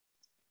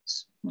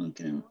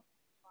Okay.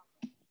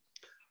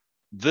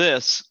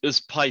 This is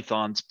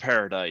Python's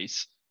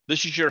Paradise.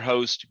 This is your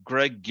host,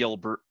 Greg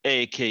Gilbert,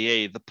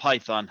 aka the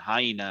Python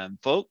Hyena. And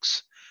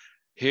folks,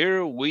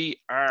 here we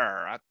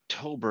are,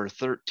 October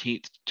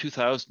 13th,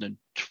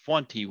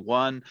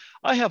 2021.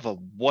 I have a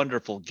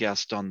wonderful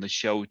guest on the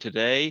show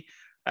today.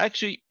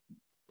 Actually,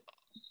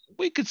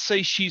 we could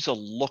say she's a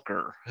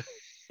looker.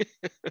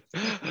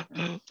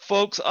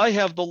 Folks, I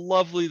have the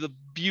lovely, the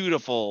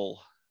beautiful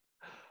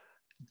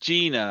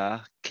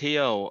Jeana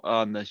Keough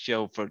on the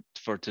show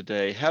for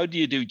today. How do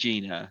you do,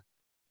 Jeana?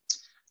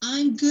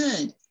 I'm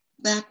good.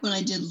 Back when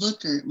I did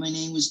Looker, my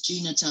name was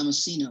Gina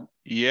Tomasino.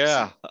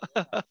 Yeah.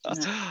 So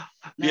not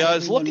Yeah, I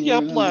was everyone looking you will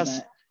up remember last.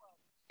 that.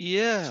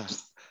 Yeah.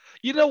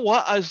 You know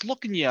what? I was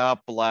looking you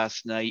up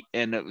last night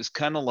and it was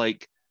kind of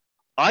like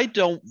I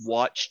don't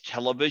watch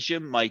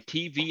television. My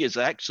TV is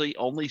actually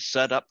only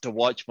set up to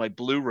watch my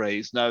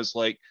Blu-rays. And I was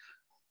like,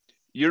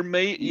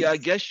 yeah, I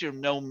guess you're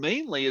known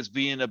mainly as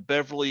being a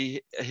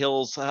Beverly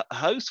Hills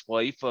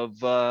housewife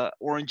of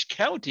Orange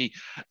County.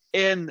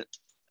 And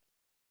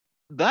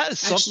that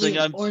is Actually, something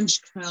an I'm Orange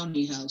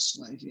County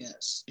housewife,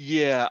 yes.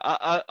 yeah,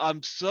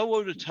 I'm so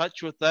out of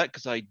touch with that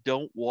because I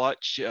don't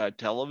watch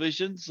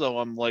television. So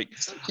I'm like,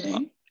 It's uh,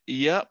 okay.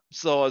 yeah.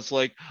 So it's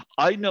like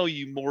I know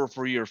you more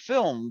for your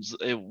films,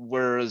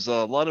 whereas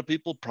a lot of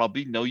people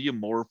probably know you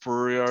more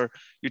for your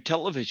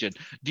television.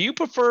 Do you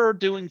prefer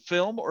doing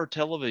film or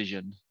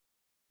television?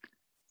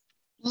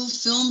 Well,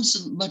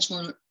 film's much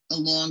more a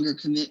longer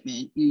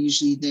commitment. You're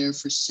usually there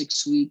for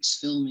 6 weeks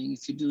filming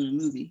if you're doing a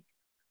movie.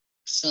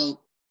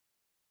 So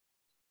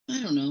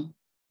I don't know.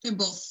 They're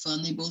both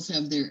fun. They both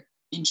have their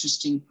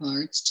interesting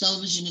parts.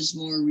 Television is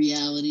more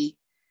reality.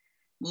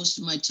 Most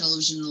of my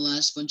television in the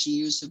last bunch of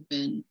years have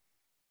been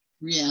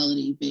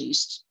reality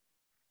based.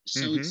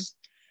 So Mm-hmm. it's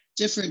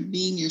different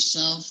being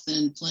yourself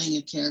than playing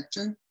a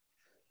character.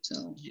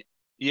 So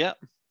Yeah.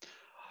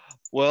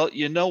 Well,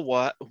 you know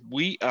what?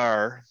 We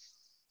are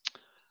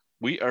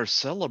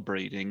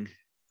celebrating.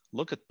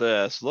 Look at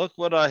this. Look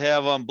what I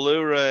have on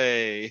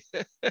Blu-ray.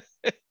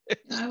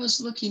 I was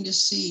looking to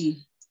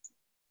see.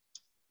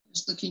 I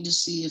was looking to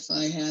see if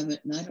I have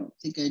it, and I don't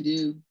think I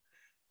do.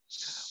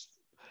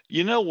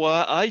 You know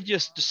what? I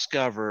just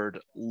discovered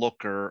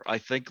Looker, I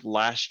think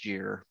last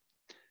year.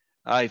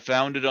 I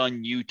found it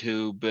on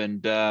YouTube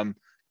and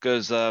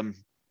because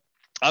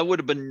I would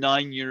have been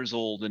 9 years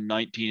old in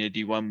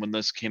 1981 when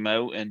this came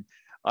out, and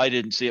I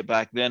didn't see it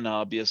back then,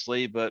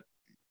 obviously,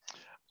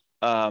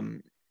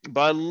 um,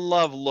 but I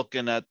love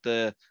looking at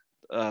the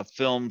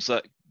films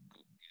that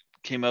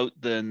came out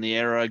in the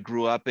era I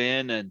grew up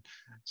in, and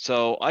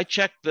so I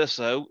checked this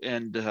out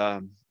and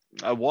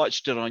I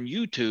watched it on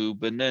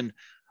YouTube, and then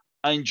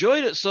I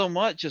enjoyed it so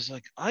much. It's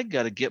like I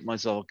got to get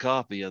myself a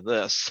copy of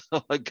this.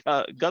 So I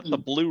got the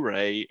Hmm.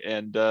 Blu-ray,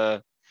 and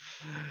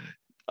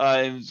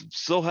I'm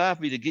so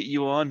happy to get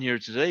you on here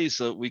today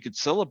so we could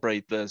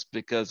celebrate this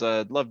because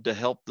I'd love to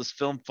help this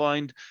film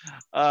find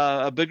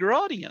a bigger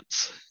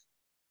audience.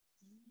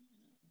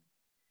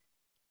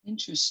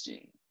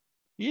 Interesting.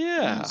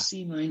 Yeah, I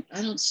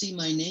don't see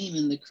my name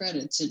in the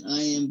credits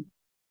in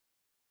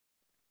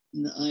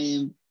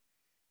the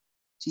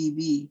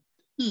IMDb.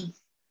 Hmm.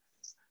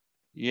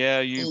 yeah,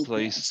 you Full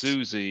play cast.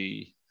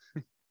 Susie.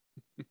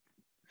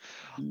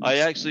 I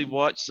That's actually funny.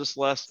 watched this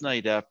last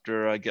night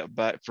after I got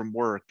back from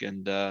work,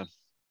 and this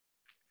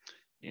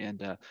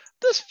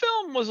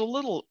film was a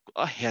little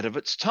ahead of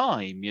its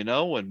time,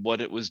 and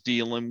what it was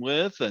dealing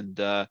with, and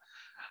uh,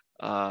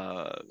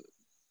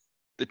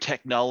 the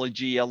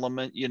technology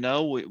element.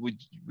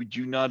 Would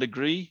you not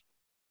agree?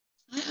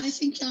 I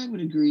think I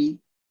would agree.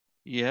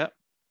 Yeah.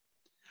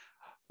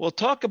 Well,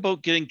 talk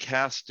about getting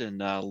cast in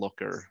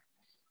Looker.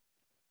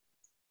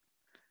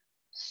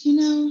 You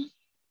know,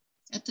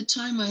 at the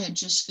time I had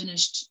just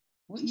finished.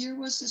 What year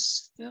was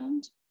this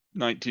filmed?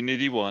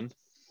 1981.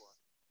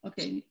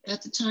 Okay,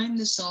 at the time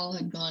this all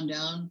had gone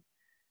down,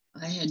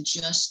 I had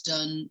just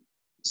done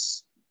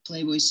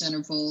Playboy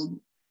Centerfold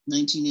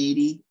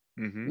 1980.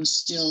 Mm-hmm. Was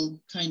still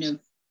kind of,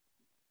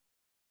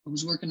 I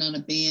was working on a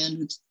band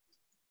with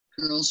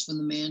girls from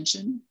the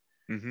mansion,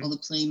 Mm-hmm. all the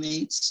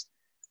playmates.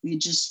 We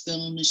had just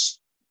filming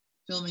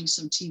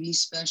some TV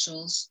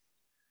specials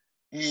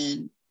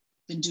and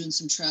been doing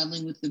some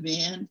traveling with the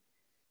band.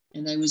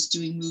 And I was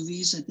doing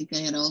movies. I think I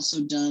had also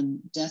done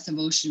Death of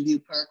Ocean View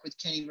Park with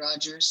Kenny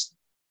Rogers.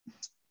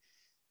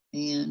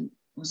 And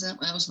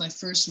that was my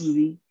first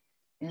movie.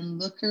 And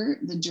Looker,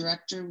 the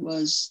director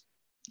was,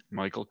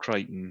 Michael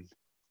Crichton.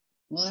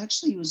 well,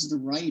 actually, he was the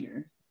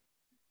writer.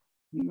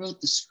 He wrote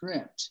the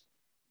script,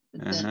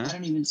 but then Uh-huh. I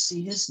don't even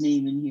see his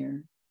name in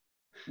here.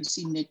 I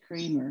see Nick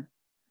Kramer.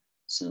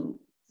 So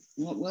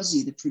what was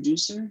he, the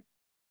producer?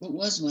 What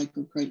was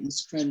Michael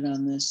Crichton's credit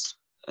on this?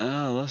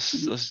 Let's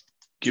Did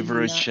give he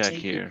her a not check take the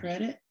here.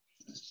 credit?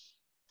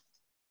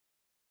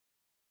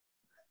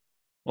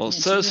 Well, it Yeah,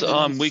 too says bad I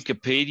don't. on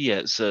Wikipedia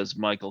it says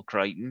Michael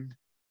Crichton.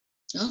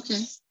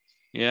 Okay.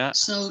 Yeah.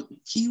 So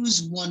he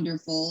was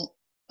wonderful.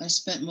 I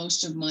spent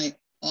most of my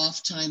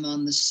off time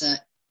on the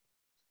set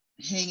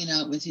hanging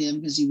out with him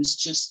because he was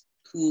just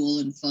cool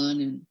and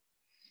fun. And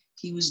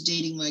he was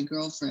dating my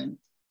girlfriend,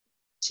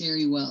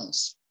 Terry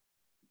Wells.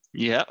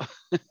 Yeah.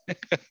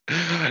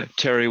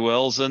 Terry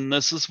Wells in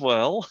this as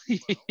well.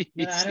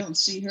 But I don't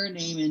see her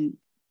name in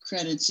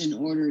credits in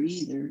order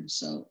either.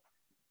 So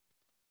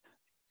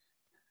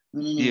I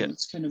don't know. Yeah.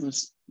 It's kind of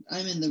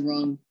I'm in the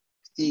wrong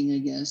thing, I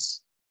guess.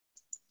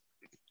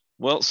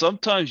 Well,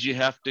 sometimes you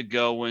have to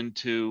go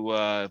into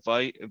if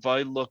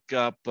I look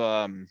up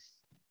but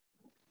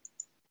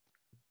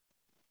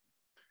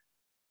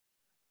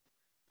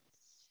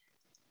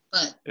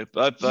if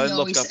I he look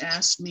always up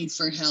asked me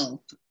for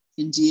help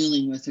in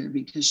dealing with her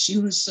because she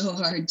was so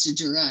hard to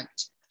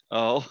direct.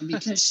 oh And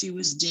because she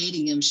was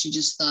dating him, she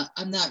just thought,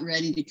 I'm not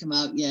ready to come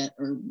out yet,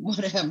 or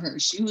whatever.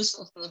 She was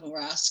a little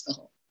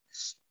rascal.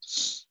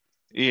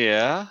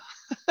 yeah.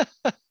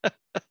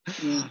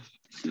 Yeah,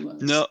 she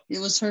was. No, It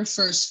was her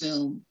first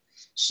film.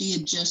 She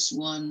had just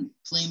won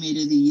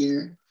Playmate of the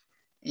Year,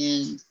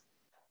 and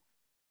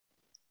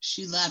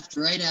she left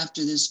right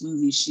after this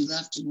movie. She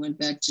left and went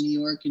back to New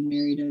York and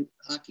married a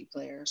hockey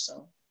player.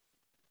 So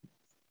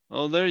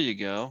oh, there you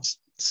go.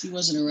 she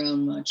wasn't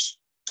around much.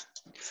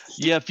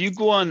 Yeah, if you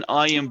go on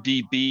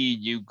IMDb,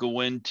 you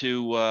go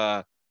into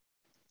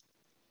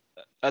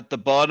at the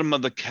bottom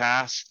of the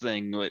cast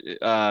thing,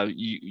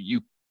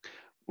 you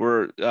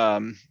were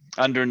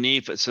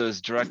underneath it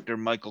says director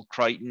Michael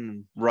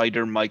Crichton,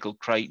 writer Michael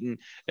Crichton,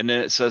 and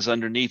then it says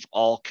underneath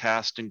all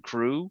cast and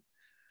crew.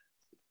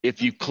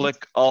 If you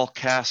click all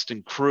cast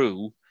and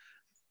crew,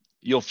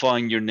 you'll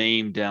find your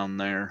name down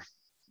there.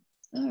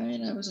 All right,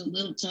 I was a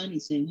little tiny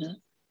thing, huh?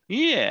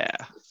 Yeah.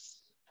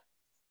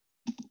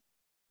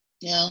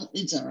 Yeah,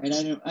 it's all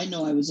right. I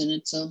know I was in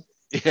it, so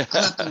Yeah.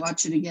 I'll have to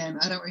watch it again.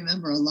 I don't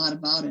remember a lot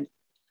about it.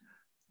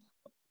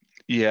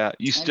 Yeah.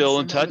 You I just still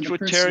in remember touch the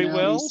with Terry personalities.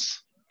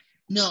 Wells?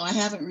 No, I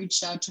haven't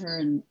reached out to her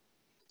in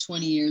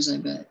 20 years, I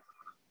bet.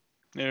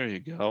 There you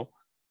go.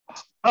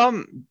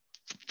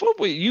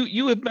 What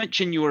you had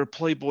mentioned you were a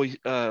Playboy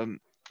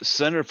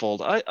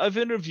centerfold. I've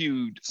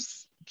interviewed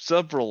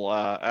several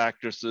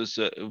actresses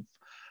that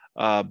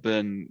have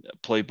been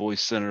Playboy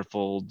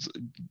centerfolds.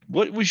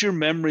 What was your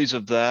memories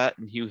of that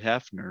and Hugh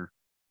Hefner?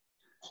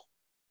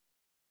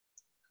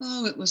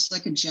 Oh, it was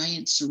like a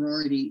giant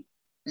sorority.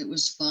 It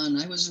was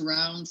fun. I was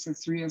around for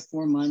 3 or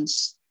 4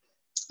 months.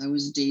 I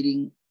was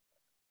dating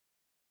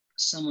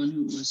someone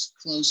who was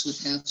close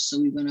with Hef, so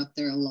we went up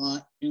there a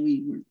lot, and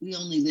we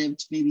only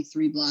lived maybe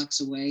 3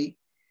 blocks away.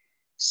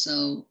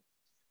 So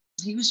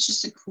he was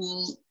just a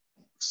cool,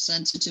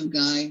 sensitive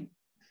guy.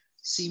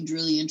 Seemed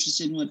really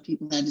interested in what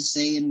people had to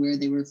say and where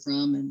they were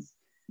from. And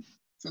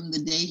from the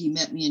day he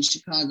met me in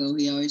Chicago,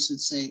 he always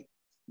would say,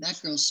 "That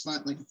girl's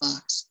smart like a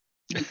fox."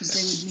 Because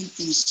they would meet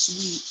these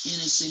sweet,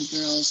 innocent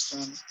girls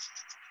from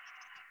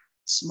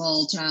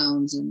small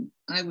towns. And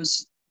I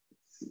was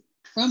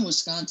from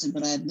Wisconsin,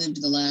 but I had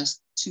lived the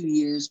last 2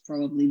 years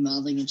probably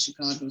modeling in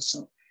Chicago.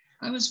 So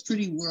I was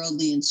pretty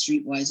worldly and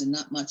streetwise, and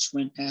not much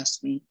went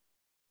past me.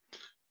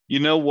 You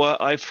know what?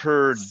 I've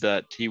heard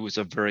that he was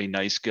a very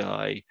nice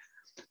guy.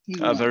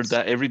 I've heard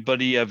that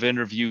everybody I've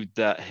interviewed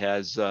that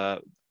has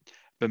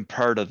been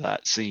part of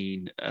that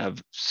scene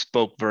have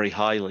spoke very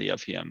highly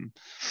of him.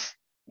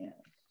 Yeah.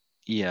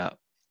 Yeah.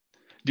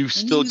 You And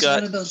still he was got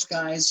one of those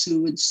guys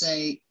who would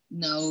say,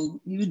 no,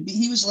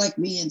 he was like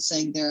me and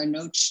saying there are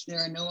no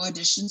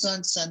auditions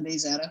on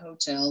Sundays at a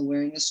hotel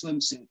wearing a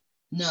swimsuit.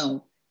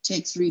 No,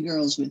 take 3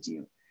 girls with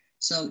you.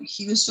 So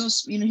he was so,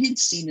 he'd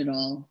seen it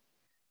all.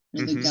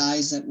 The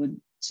guys that would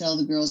tell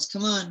the girls,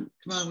 come on,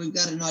 we've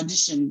got an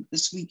audition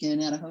this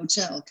weekend at a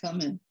hotel.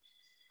 Come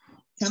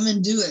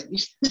and do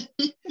it.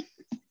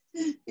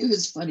 It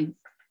was funny.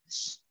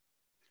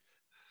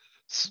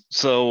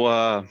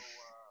 So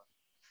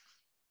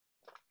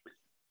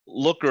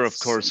Looker, of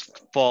course,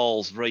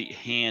 falls right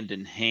hand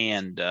in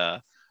hand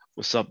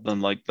with something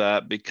like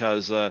that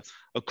because, of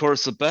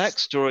course, the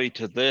backstory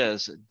to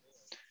this,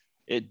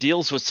 it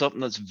deals with something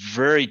that's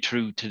very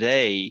true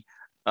today,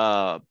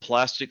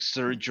 plastic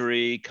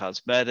surgery,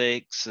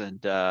 cosmetics,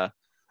 and I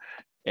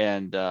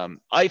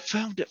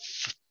found it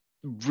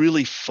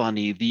really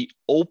funny. The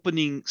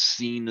opening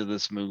scene of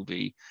this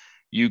movie,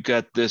 you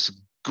got this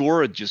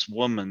gorgeous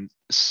woman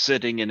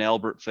sitting in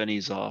Albert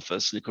Finney's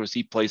office. And of course,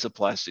 he plays a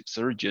plastic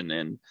surgeon.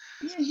 And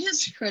yeah,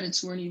 his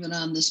credits weren't even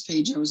on this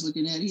page I was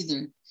looking at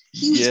either.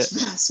 He was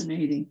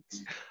fascinating.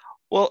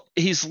 Well,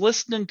 he's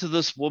listening to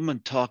this woman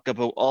talk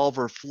about all of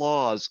her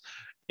flaws,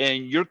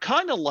 and you're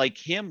kind of like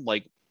him,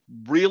 like,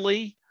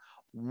 really?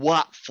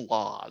 What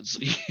flaws?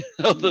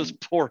 This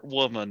poor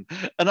woman.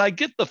 And I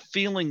get the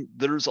feeling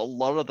there's a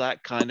lot of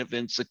that kind of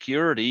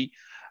insecurity,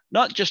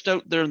 not just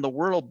out there in the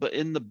world, but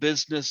in the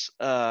business,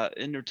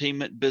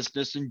 entertainment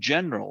business in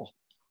general.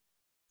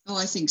 Oh,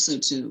 I think so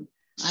too.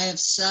 I have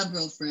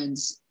several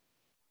friends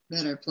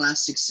that are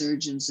plastic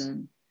surgeons,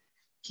 and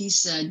he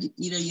said,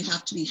 you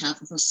have to be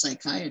half of a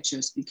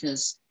psychiatrist,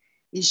 because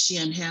is she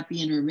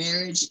unhappy in her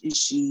marriage? Is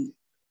she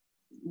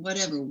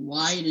whatever?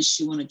 Why does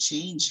she want to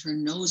change her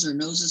nose? Her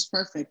nose is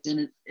perfect,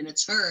 and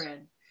it's her,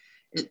 and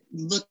it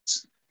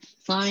looks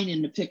fine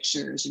in the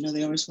pictures.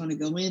 They always want to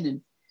go in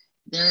and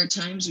There are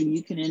times when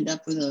you can end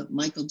up with a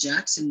Michael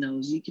Jackson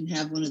nose. You can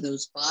have one of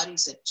those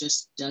bodies that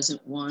just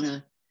doesn't want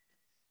to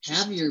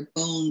have your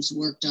bones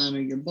worked on, or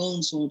your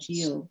bones won't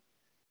heal.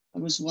 I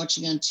was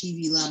watching on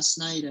TV last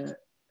night a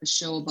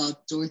show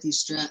about Dorothy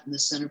Stratton, the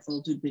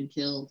centerfold who'd been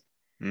killed.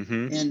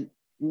 Mm-hmm. And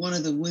one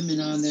of the women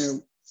on there,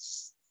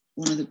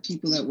 one of the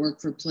people that work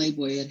for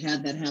Playboy,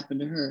 had that happen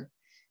to her.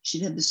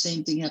 She'd had the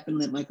same thing happen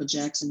that Michael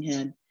Jackson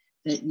had,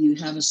 that you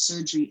have a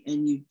surgery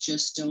and you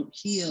just don't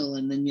heal.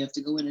 And then you have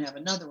to go in and have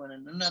another one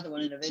and another one.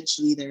 And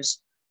eventually there's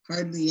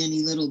hardly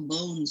any little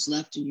bones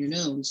left in your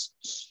nose.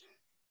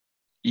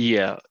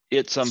 Yeah,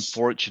 it's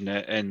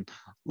unfortunate. And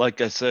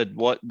like I said,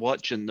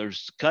 watching,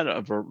 there's kind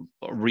of a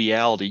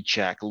reality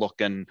check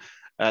looking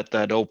at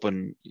that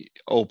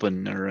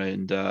opener,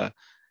 and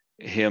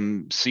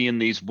him seeing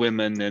these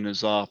women in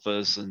his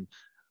office and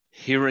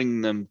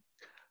hearing them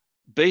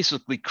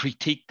basically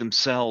critique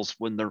themselves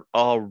when they're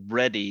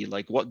already,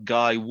 like, what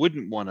guy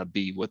wouldn't want to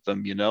be with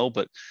them,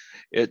 but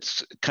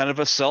it's kind of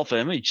a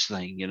self-image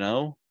thing.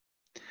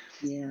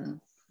 Yeah.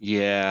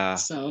 Yeah.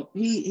 So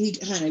he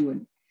kind of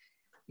would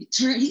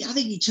I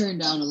think he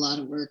turned down a lot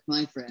of work,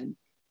 my friend.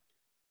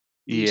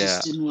 He Yeah.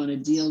 just didn't want to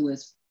deal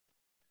with,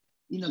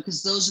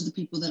 because those are the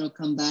people that'll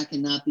come back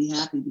and not be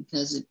happy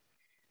because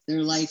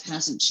their life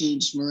hasn't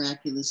changed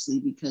miraculously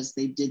because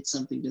they did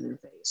something to their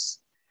face.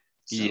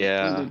 So, or their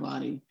Yeah.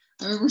 body.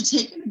 I remember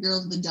taking a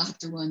girl to the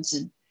doctor once,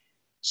 and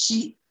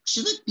she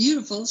looked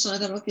beautiful. So I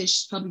thought, okay,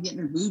 she's probably getting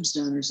her boobs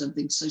done or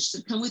something. So she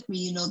said, come with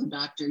me, the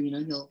doctor,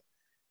 he'll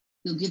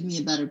give me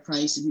a better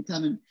price if you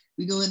come. And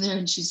we go in there,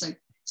 and she's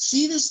like,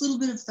 see this little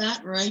bit of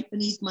fat right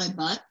beneath my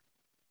butt?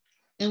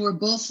 And we're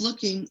both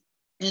looking,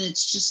 and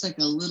it's just like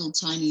a little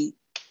tiny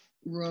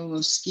row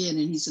of skin.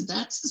 And he said,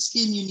 that's the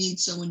skin you need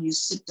so when you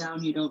sit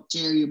down, you don't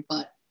tear your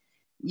butt.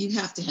 You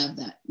have to have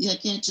that. You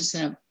can't just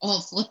have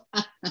all flat.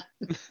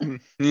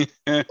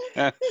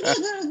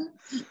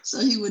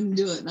 So he wouldn't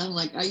do it. And I'm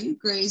like, are you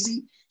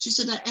crazy? She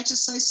said, I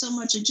exercise so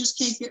much, I just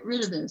can't get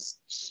rid of this.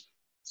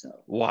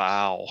 So.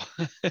 Wow.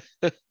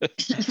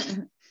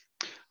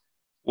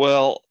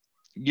 Well,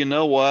 you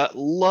know what?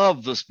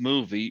 Love this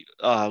movie.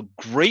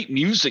 Great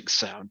music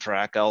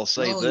soundtrack. I'll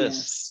say this.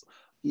 Yes.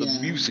 The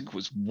Yeah. music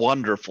was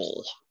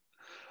wonderful.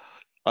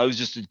 I was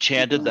just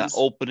enchanted, that Was.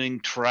 opening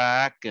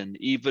track, and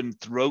even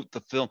throughout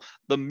the film,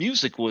 the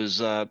music was,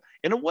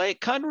 in a way,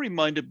 it kind of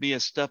reminded me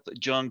of stuff that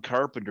John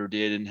Carpenter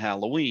did in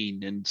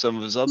Halloween and some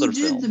of his other Who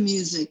did films. the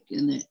music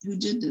in it? Who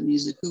did the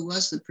music? Who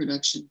was the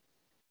production?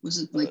 Was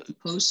it like the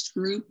Post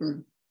group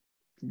or?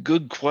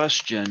 Good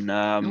question.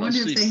 I Let's wonder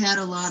if see. they had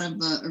a lot of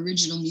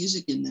original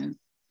music in there.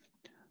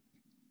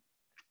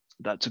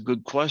 That's a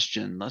good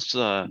question. Let's.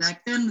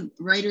 Back then,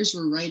 writers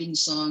were writing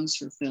songs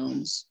for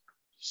films.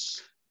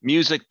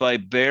 Music by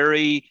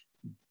Barry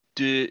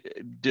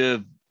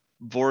Dvorzan.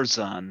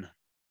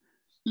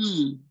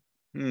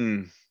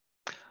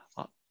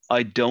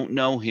 I don't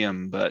know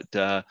him,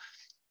 but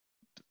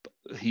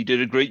he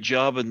did a great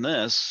job in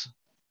this.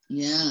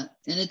 Yeah,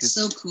 and it's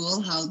so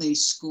cool how they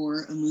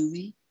score a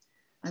movie.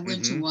 I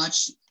went to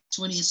watch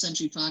 20th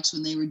Century Fox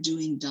when they were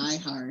doing Die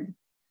Hard.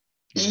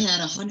 They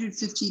had a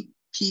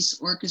 150-piece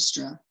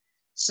orchestra.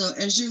 So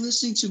as you're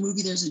listening to a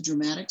movie, there's a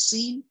dramatic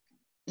scene,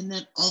 and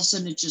then all of a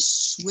sudden it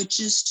just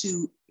switches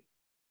to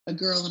a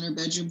girl in her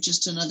bedroom,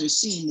 just another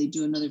scene. They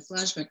do another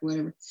flashback or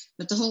whatever.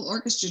 But the whole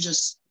orchestra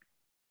just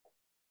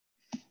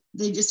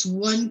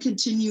one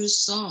continuous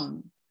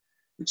song,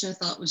 which I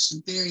thought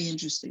was very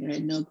interesting. I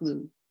had no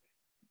clue.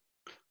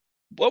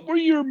 What were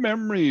your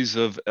memories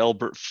of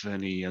Albert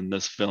Finney in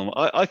this film?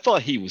 I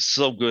thought he was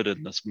so good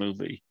in this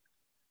movie.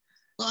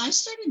 Well, I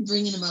started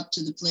bringing him up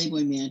to the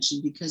Playboy Mansion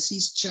because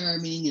he's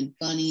charming and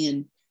funny,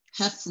 and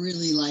Hef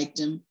really liked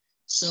him.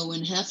 So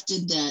when Hef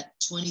did that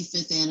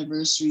 25th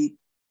anniversary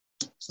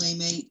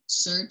Playmate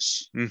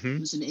search, it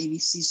was an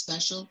ABC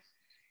special,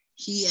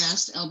 he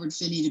asked Albert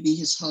Finney to be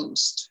his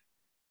host.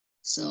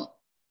 So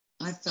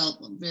I felt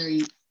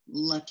very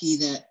lucky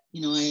that,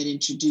 I had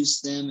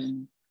introduced them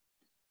and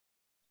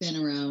been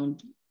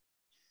around.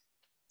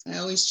 I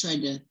always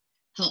tried to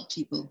help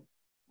people.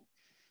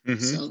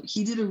 So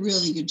he did a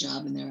really good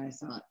job in there, I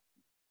thought.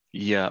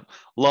 Yeah,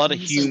 a lot of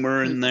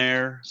humor in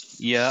there.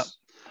 Yeah.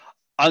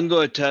 I'm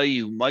going to tell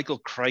you, Michael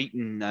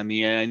Crichton, I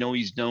mean, I know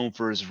he's known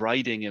for his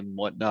writing and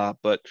whatnot,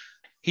 but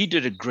he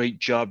did a great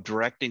job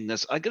directing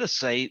this. I got to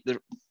say,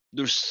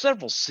 there's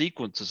several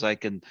sequences I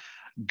can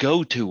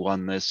go to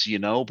on this,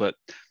 but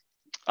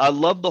I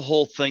love the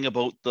whole thing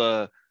about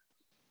the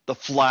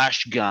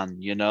flash gun,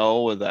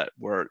 that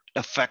where it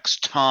affects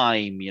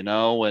time,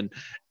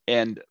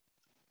 and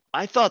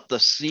I thought the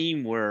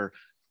scene where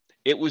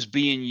it was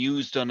being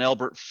used on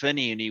Albert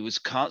Finney and he was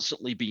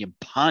constantly being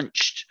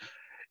punched,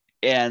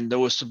 and there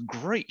was some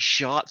great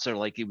shots there,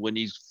 like when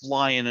he's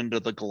flying into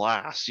the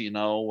glass,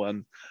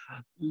 and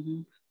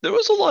there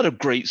was a lot of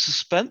great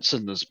suspense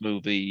in this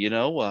movie, I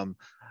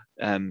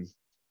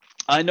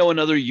know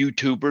another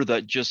YouTuber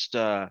that just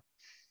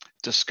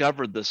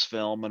discovered this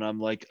film, and I'm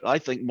like, I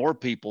think more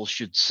people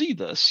should see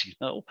this.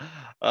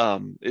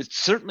 It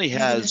certainly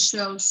has. Are you going to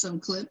show some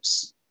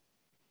clips?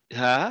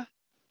 Huh?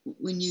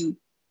 when you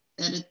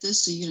edit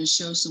this, are you going to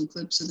show some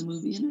clips of the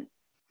movie in it?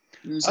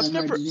 Or is I've that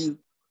hard never to do?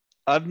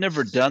 I've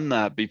never done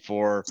that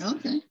before.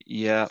 Okay.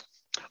 Yeah.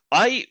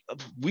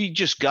 We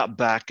just got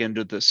back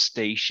into the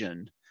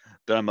station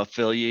that I'm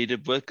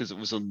affiliated with because it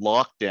was in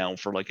lockdown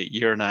for like a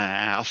year and a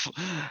half.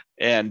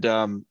 And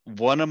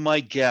one of my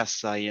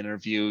guests I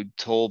interviewed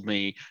told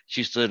me,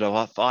 she said,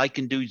 oh, if I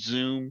can do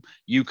Zoom,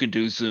 you can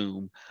do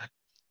Zoom.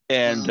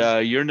 And Wow.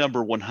 you're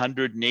number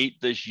 108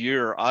 this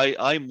year.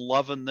 I'm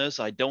loving this.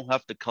 I don't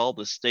have to call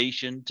the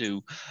station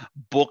to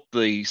book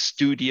the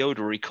studio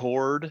to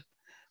record.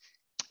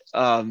 This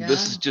Yeah,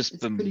 has just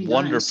it's been pretty nice.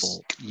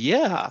 wonderful.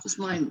 Yeah. Just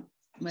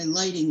my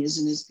lighting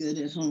isn't as good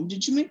at home.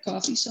 Did you make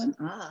coffee, son?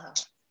 Ah,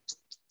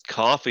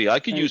 Coffee. I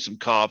could I, use some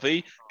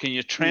coffee. Can you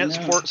I know.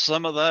 transport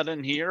some of that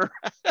in here?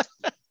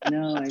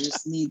 No, I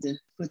just need to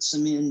put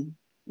some in.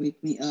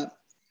 Wake me up.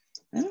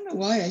 I don't know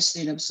why I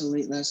stayed up so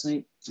late last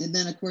night. And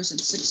then, of course, at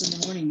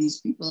 6 a.m,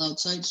 these people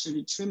outside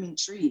started trimming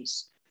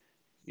trees.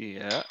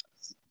 Yeah.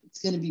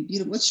 It's going to be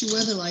beautiful. What's your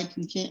weather like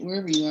in Kent,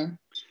 wherever you are?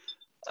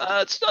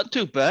 It's not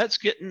too bad.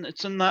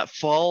 It's in that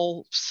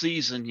fall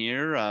season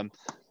here. Are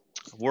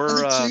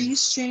We're the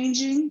trees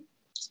changing?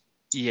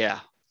 Yeah.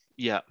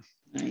 Yeah.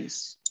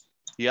 Nice.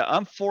 Yeah,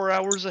 I'm 4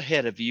 hours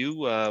ahead of you.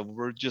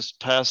 We're just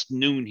past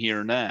noon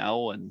here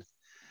now, and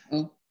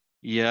Oh,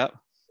 yeah.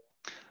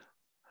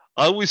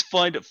 I always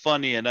find it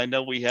funny, and I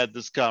know we had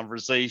this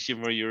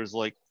conversation where you was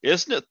like,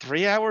 "Isn't it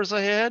 3 hours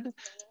ahead?"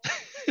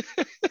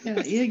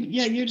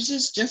 yeah. You're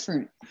just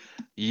different.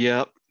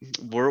 Yep,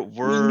 we're You're in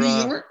we're. New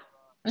York.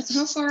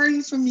 How far are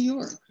you from New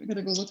York? I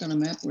gotta go look on a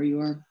map where you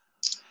are.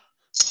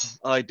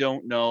 I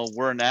don't know.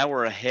 We're an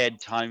hour ahead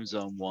time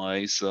zone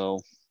wise, so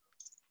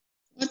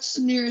What's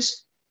the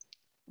nearest?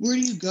 Where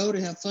do you go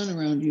to have fun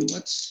around you?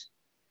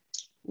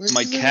 Where do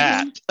my you live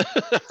cat.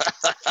 again?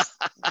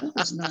 That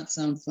does not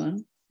sound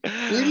fun.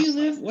 Where do you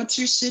live? What's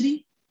your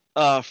city?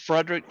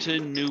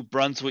 Fredericton, New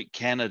Brunswick,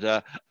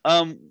 Canada.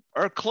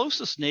 Our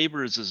closest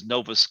neighbors is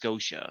Nova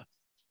Scotia.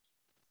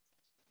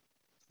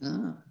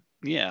 Ah,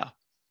 Yeah.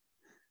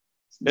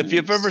 If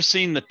you've ever nice.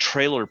 seen the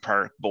Trailer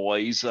Park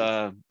Boys,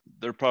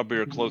 they're probably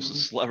our closest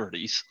No.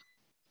 celebrities.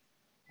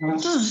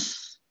 Huh.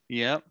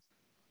 Yep.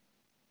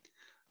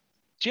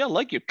 Gee, I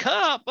like your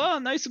cup. Oh,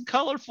 nice and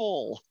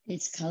colorful.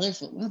 It's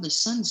colorful. Well, the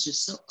sun's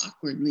just so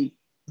awkwardly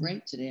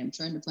bright today. I'm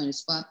trying to find a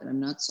spot that I'm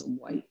not so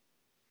white.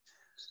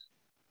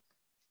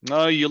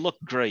 Oh, you look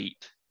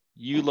great.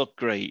 You look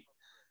great.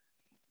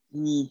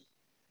 Mm.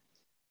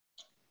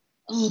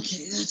 Okay,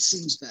 that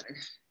seems better.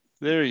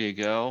 There you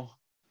go.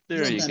 A There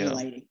little you better go.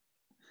 lighting.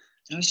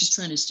 I was just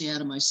trying to stay out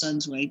of my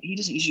son's way. He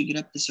doesn't usually get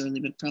up this early,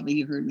 but probably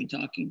you heard me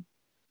talking.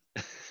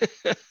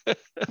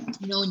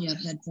 You know, when you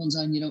have headphones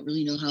on, you don't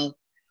really know how.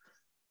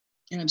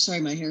 And I'm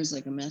sorry, my hair is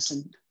like a mess.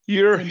 And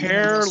Your put in the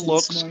hair hairdresser this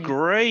looks morning.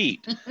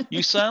 great.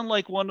 You sound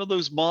like one of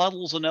those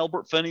models in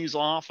Albert Finney's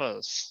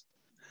office.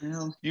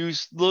 Well,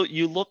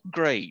 You look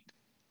great.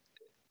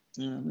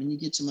 when you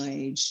get to my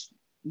age,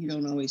 you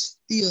don't always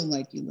feel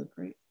like you look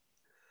great.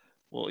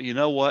 Well, you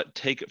know what?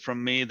 Take it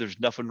from me. There's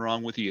nothing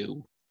wrong with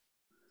you.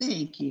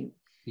 Thank you.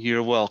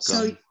 You're So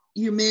welcome.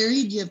 you're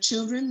married, you have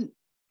children,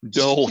 just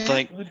a No, cat?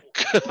 thank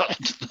God,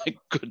 thank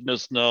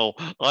goodness, no.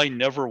 I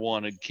never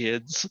wanted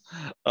kids.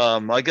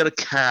 I got a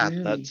cat.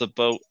 That's Really?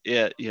 about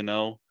it.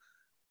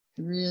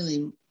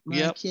 Really? My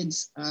Yep,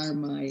 kids are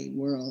my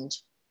world.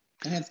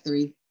 I have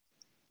three.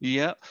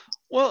 yep.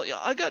 Well, yeah,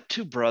 I got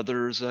two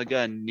brothers. I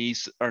got a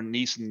niece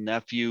and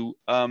nephew.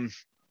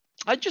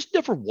 I just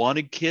never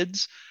wanted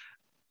kids.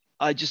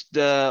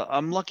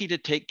 I'm lucky to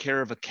take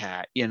care of a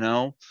cat.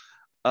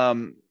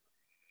 Um,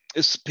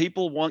 if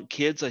people want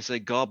kids, I say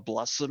God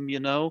bless them.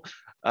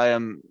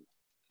 Um,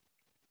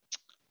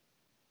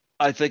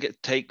 I think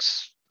it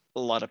takes a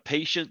lot of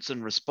patience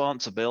and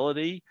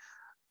responsibility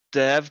to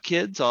have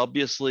kids.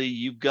 Obviously,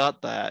 you've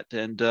got that.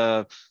 And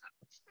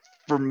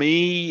for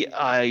me,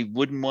 I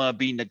wouldn't want to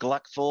be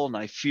neglectful, and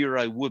I fear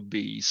I would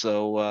be.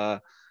 So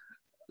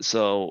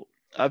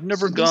I've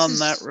never So this gone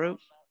that is route.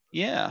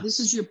 Yeah. this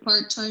is your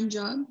part-time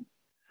job?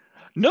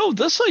 No,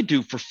 this I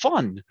do for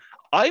fun.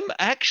 I'm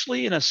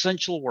actually an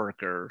essential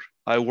worker.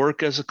 I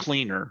work as a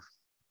cleaner.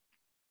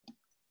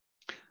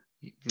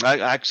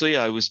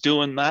 I was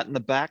doing that in the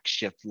back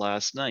shift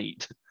last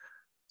night.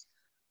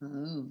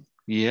 Oh.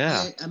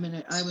 Yeah. I'm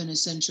an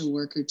essential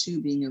worker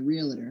too, being a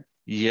realtor.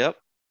 Yep.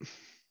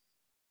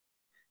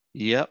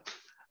 Yep.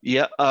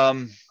 Yeah.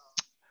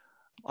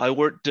 I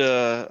worked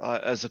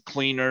as a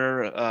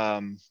cleaner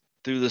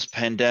through this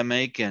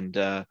pandemic, and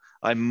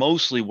I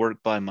mostly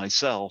work by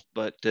myself.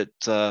 But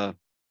I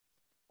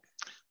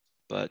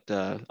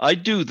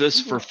do this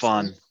It for works there.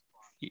 fun.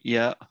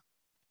 Yeah,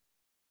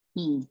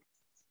 Hmm.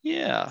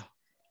 yeah,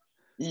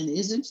 And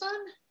is it fun?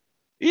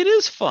 it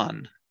is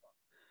fun.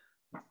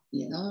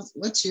 Yeah.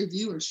 What's your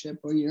viewership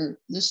or your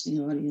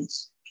listening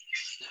audience?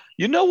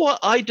 You know what?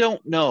 I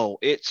don't know.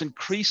 It's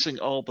increasing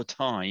all the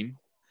time.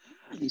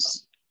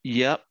 Nice.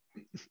 Yep.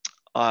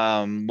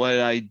 When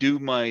I do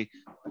my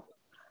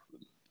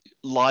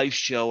live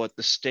show at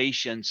the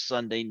station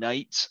Sunday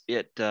nights,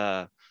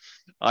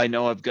 I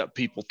know I've got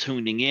people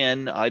tuning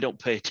in. I don't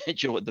pay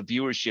attention to what the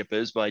viewership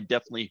is, but I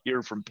definitely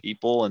hear from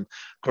people. And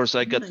of course,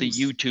 I got the Nice.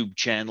 YouTube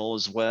channel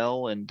as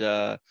well, and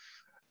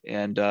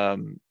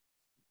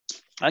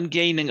I'm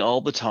gaining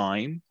all the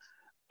time.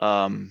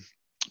 Um,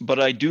 but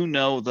I do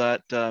know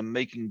that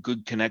making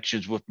good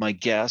connections with my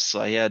guests.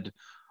 I had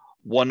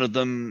one of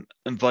them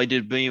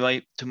invited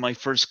me to my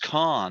first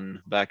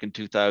con back in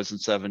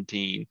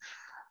 2017.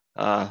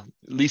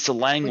 Lisa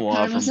What Langlois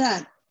kind was from,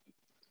 that?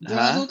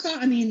 huh? BravoCon?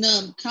 I mean,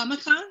 Comic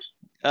Con?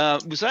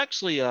 It was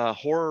actually a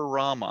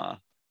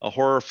horror-rama, a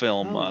horror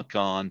film Oh,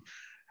 con.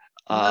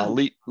 wow.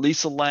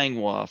 Lisa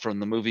Langlois from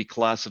the movie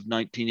Class of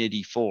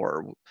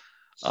 1984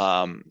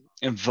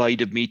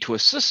 invited me to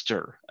assist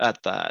her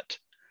at that.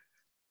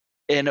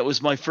 And it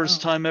was my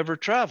first Wow. time ever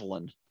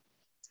traveling.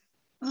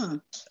 Huh.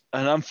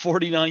 And I'm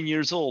 49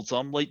 years old, so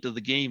I'm late to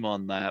the game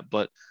on that.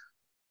 But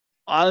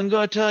I'm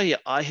going to tell you,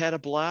 I had a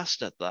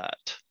blast at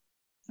that.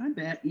 I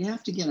bet you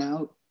have to get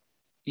out.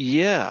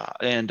 Yeah,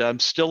 and I'm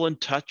still in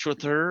touch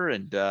with her,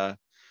 and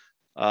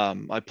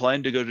I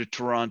plan to go to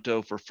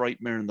Toronto for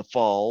Frightmare in the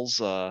Falls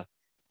in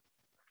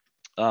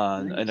a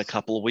Nice.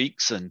 couple of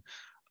weeks, and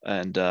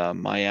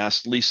I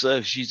asked Lisa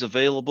if she's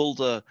available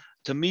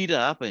to meet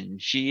up,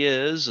 and she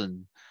is,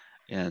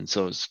 and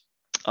so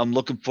I'm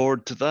looking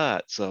forward to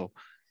that. So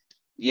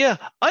yeah,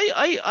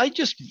 I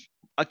just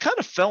I kind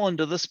of fell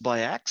into this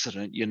by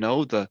accident,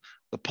 the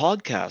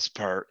podcast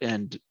part,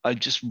 and I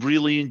just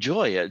really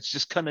enjoy it. It's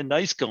just kind of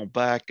nice going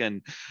back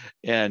and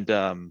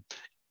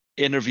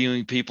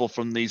interviewing people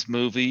from these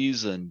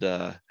movies and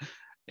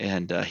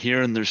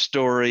hearing their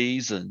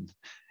stories and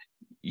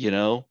you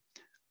know,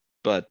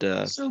 but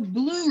So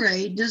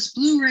Blu-ray, does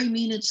Blu-ray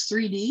mean it's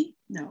 3D?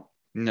 No.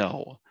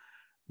 no,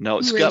 no,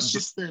 it's Blu-ray is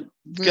just the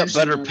got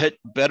version of.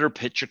 better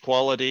picture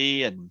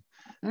quality All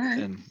right.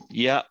 and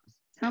yeah.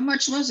 How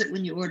much was it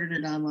when you ordered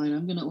it online?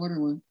 I'm going to order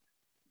one.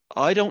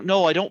 I don't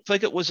know. I don't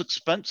think it was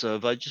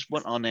expensive. I just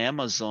went on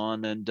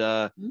Amazon and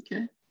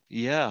Okay.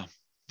 yeah,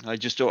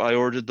 I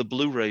ordered the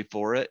Blu-ray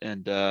for it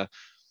and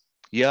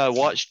yeah, I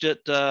watched it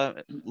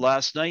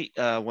last night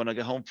when I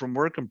got home from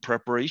work in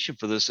preparation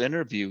for this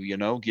interview.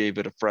 Gave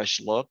it a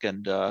fresh look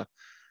and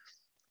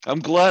I'm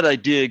glad I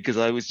did because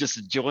I was just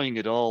enjoying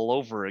it all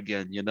over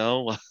again. The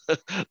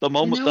You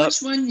moment know that.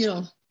 which one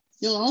you'll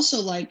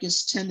also like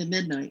is 10 to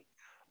Midnight.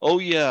 Oh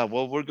yeah,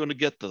 well we're going to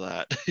get to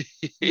that.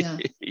 Yeah.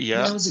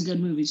 Yeah, That was a good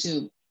movie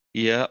too.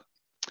 yeah,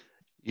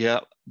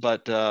 yeah.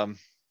 But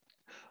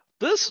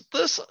this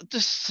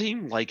just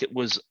seemed like it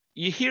was.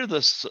 You hear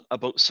this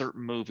about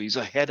certain movies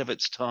ahead of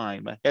its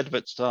time, ahead of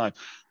its time.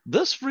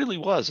 This really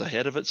was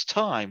ahead of its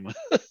time.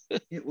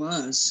 It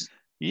was.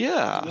 It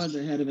Yeah. was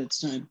ahead of its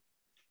time.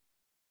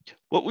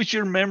 What was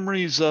your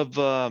memories of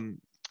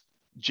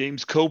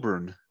James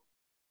Coburn?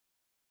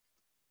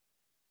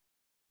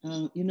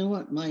 You know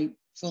what? My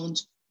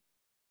phone's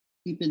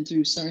beeping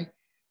through. Sorry.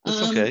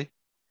 That's Um, okay.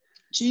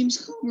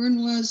 James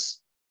Coburn was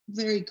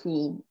very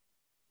cool,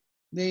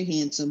 very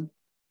handsome.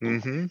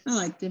 Mm-hmm. I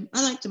liked him.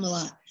 I liked him a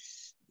lot.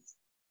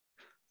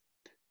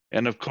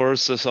 And of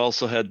course, this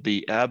also had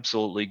the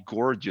absolutely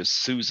gorgeous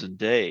Susan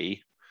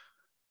Day.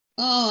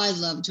 Oh, I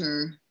loved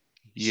her.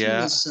 She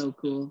Yeah. was so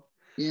cool.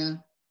 Yeah,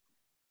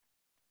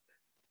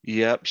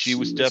 Yep. She she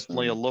was was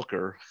definitely a fun.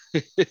 looker.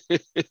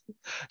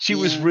 She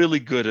was Yeah, really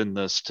good in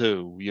this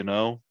too.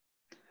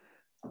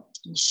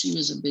 she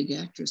was a big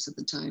actress at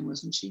the time,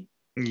 wasn't she?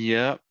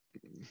 Yeah.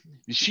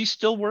 Is she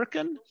still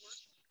working?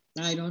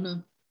 I don't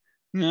know.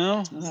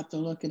 No. I'll have to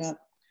look it up.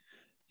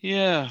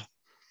 Yeah.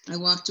 I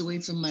walked away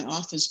from my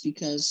office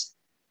because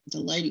the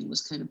lighting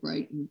was kind of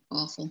bright and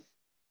awful.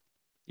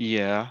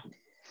 Yeah.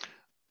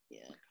 Yeah.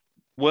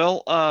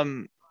 Well,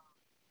 I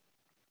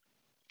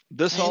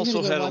this am going to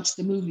also go had a. watch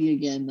the movie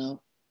again,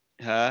 though.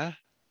 Huh?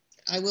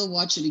 I will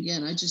watch it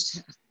again. I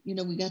just,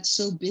 we got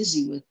so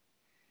busy with,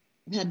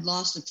 I've had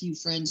lost a few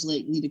friends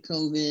lately to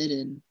COVID,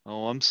 and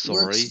Oh, I'm work's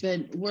sorry.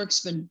 been work's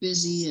been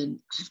busy, and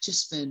I've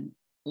just been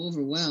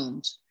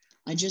overwhelmed.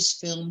 I just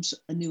filmed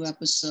a new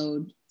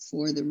episode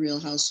for the Real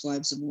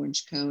Housewives of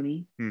Orange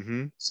County.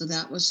 Mm-hmm. So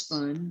that was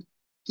fun,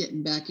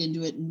 getting back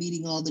into it and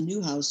meeting all the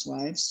new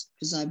housewives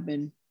because I've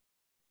been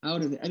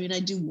out of it. I mean,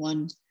 I do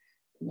one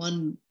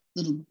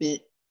little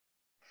bit.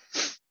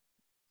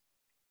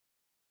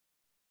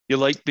 You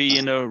like But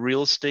being a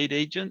real estate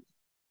agent?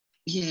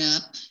 yeah,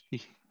 Do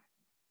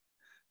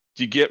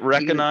you get I get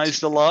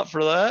recognized a lot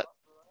for that?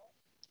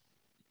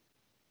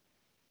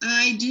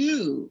 I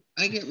do.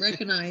 I get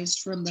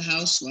recognized from the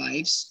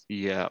housewives.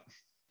 Yeah.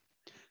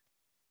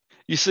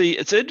 You see,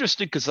 it's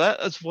interesting because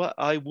that's what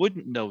I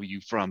wouldn't know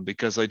you from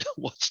because I don't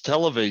watch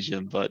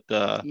television, but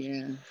Yeah,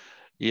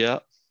 yeah.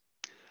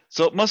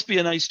 So it must be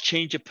a nice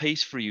change of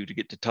pace for you to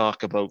get to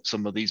talk about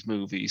some of these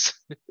movies.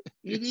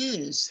 it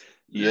is.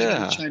 I got to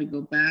Yeah. try to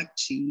go back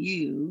to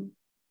you,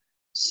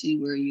 see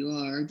where you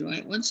are. Do I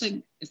once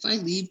I if I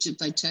leave,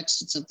 if I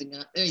texted something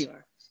out, there you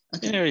are.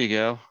 Okay. There you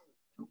go.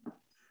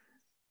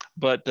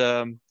 But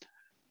there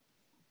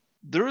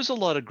is a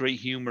lot of great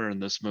humor in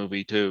this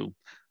movie too.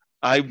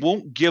 I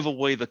won't give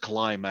away the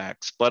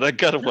climax, but I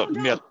gotta No,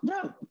 admit,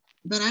 no.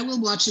 but I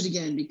will watch it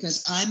again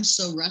because I'm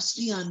so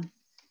rusty on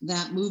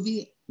that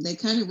movie. They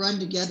kind of run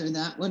together,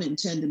 that one and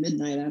 10 to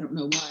Midnight. I don't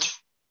know why.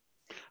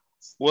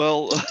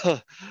 Well,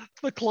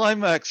 the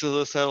climax of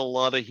this had a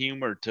lot of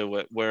humor to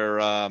it,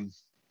 where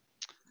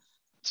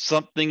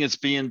something is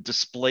being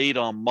displayed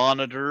on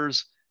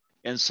monitors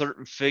and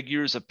certain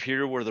figures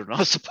appear where they're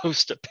not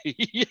supposed to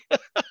be.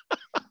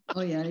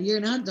 Oh yeah,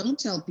 don't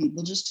tell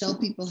people, just tell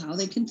people how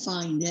they can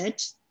find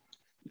it.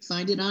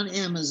 Find it on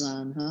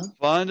Amazon, huh?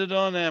 Find it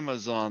on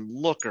Amazon.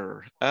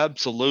 Looker.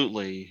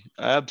 Absolutely.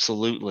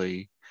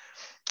 Absolutely.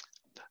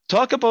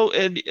 Talk about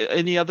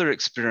any other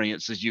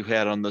experiences you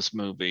had on this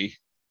movie.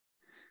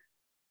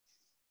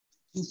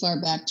 Too far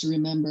back to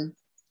remember.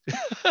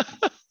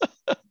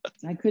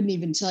 I couldn't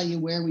even tell you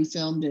where we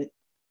filmed it,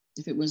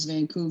 if it was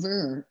Vancouver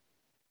or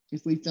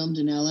if we filmed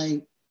in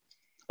LA.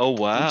 Oh,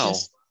 wow.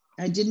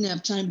 I didn't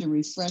have time to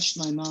refresh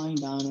my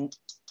mind on it.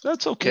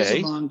 That's okay.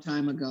 It was a long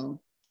time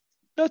ago.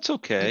 That's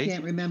okay. I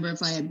can't remember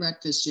if I had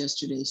breakfast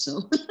yesterday,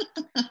 so.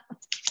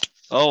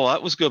 Oh,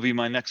 that was going to be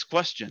my next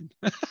question.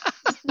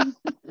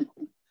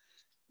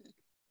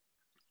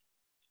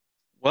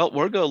 Well,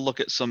 we're going to look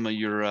at some of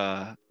your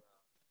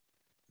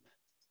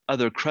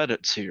other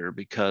credits here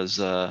because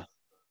we'll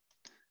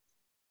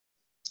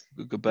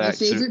go back. My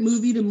favorite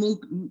movie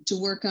to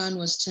work on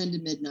was 10 to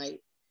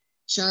Midnight.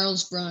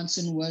 Charles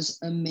Bronson was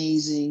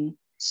amazing,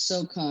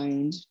 so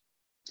kind.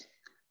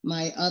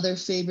 My other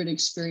favorite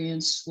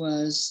experience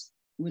was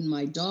when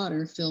my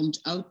daughter filmed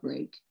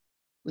Outbreak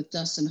with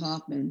Dustin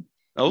Hoffman.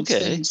 Okay.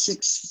 Spending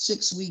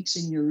six weeks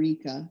in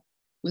Eureka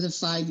with a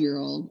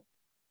 5-year-old.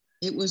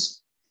 It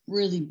was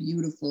really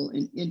beautiful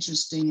and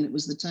interesting. And it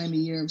was the time of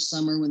year of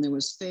summer when there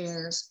was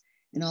fairs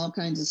and all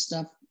kinds of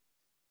stuff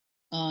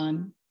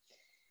on.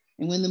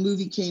 And when the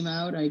movie came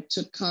out, I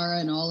took Cara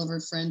and all of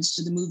her friends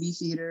to the movie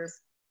theater,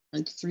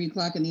 like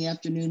 3:00 in the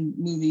afternoon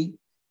movie.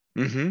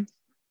 Mm-hmm.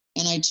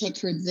 And I took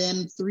her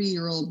then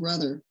 3-year-old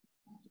brother.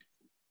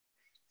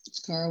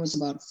 Cara was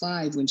about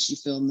 5 when she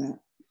filmed that.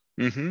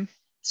 Mm-hmm.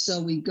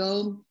 So we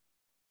go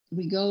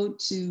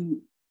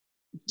to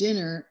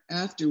dinner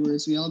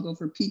afterwards. We all go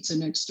for pizza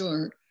next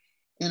door.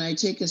 And I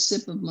take a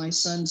sip of my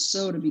son's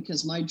soda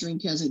because my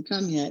drink hasn't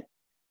come yet.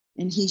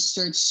 And he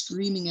starts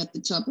screaming at the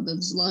top of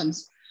his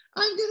lungs,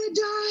 I'm gonna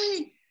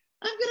die.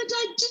 I'm gonna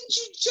die. Didn't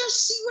you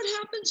just see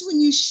what happens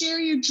when you share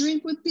your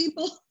drink with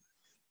people?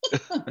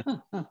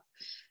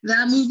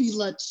 That movie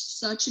left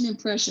such an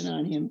impression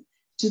on him.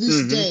 To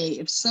this day,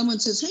 if someone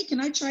says, hey, can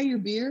I try your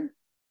beer?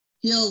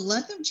 He'll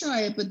let them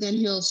try it, but then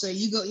he'll say,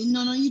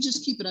 no, you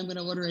just keep it. I'm going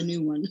to order a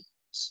new one.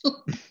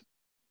 So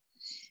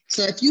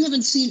if you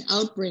haven't seen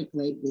Outbreak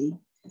lately,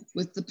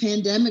 with the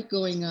pandemic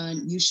going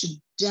on, you should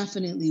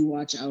definitely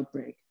watch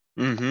Outbreak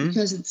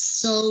because it's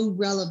so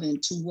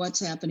relevant to what's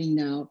happening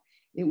now.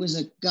 It was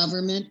a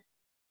government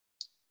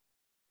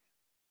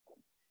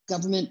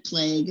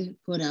plague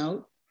put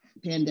out,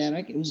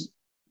 pandemic. It was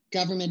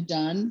government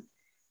done.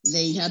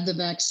 They had the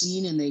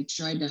vaccine and they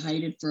tried to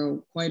hide it for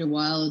quite a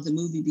while of the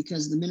movie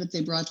because the minute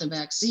they brought the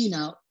vaccine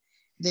out,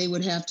 they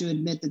would have to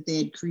admit that they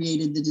had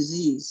created the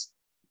disease.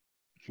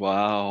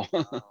 Wow.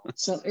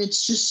 So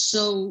it's just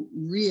so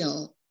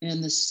real.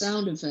 And the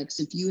sound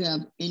effects, if you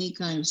have any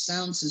kind of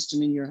sound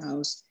system in your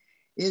house,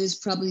 it is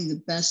probably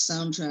the best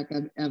soundtrack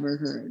I've ever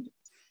heard.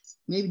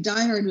 Maybe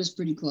Die Hard was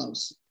pretty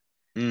close,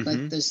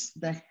 but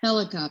the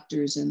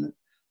helicopters and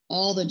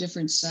all the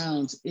different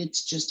sounds,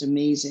 it's just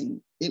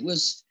amazing. It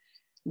was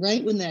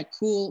right when that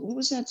what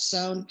was that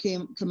sound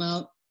come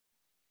out?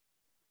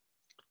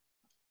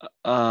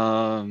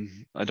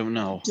 I don't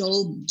know.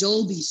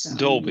 Dolby sound.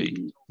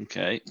 Dolby.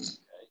 Okay.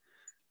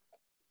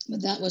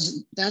 But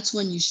that's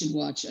when you should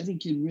watch. I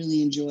think you'd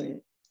really enjoy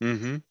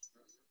it.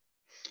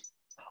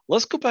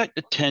 Let's go back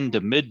to 10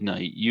 to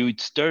Midnight. You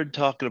started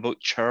talking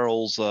about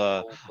Charles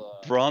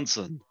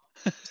Bronson.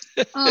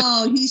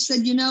 Oh, he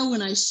said,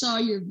 when I saw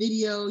your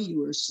video, you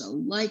were so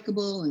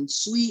likable and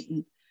sweet.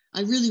 And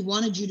I really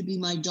wanted you to be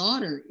my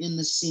daughter in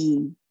the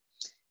scene,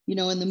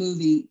 in the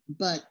movie.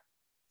 But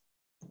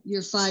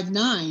you're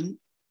 5'9",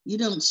 you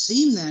don't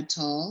seem that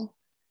tall.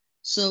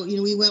 So,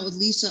 we went with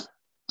Lisa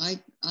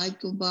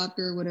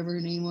Eichelbacher, whatever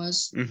her name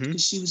was,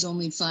 because she was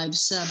only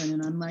 5'7".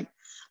 And I'm like,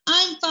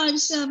 I'm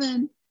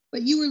 5'7".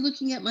 But you were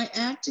looking at my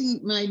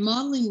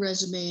modeling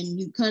resume, and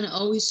you kind of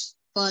always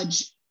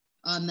fudge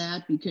on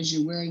that because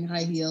you're wearing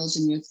high heels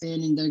and you're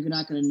thin, and they're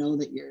not going to know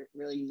that you're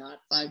really not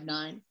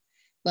 5'9".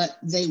 But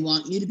they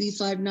want you to be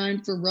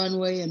 5'9" for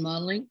runway and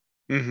modeling.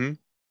 And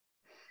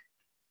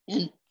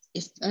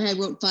if I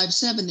wrote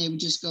 5'7", they would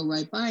just go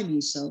right by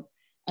me. So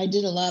I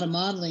did a lot of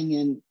modeling,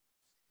 and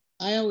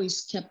I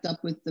always kept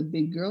up with the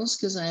big girls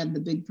because I had the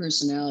big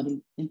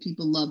personality, and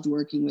people loved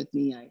working with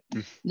me. I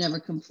never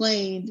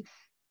complained.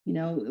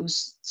 It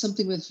was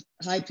something with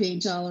high pain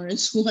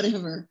tolerance,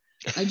 whatever.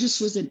 I just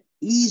was an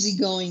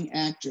easygoing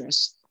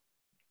actress.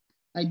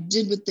 I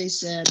did what they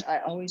said. I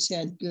always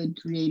had good,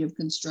 creative,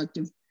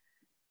 constructive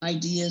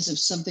ideas if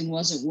something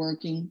wasn't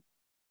working.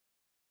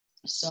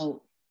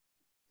 So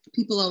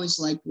people always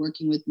liked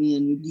working with me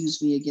and would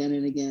use me again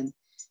and again.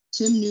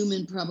 Tim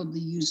Newman probably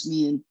used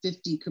me in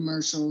 50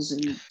 commercials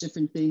and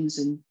different things,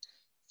 and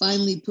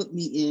finally put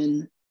me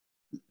in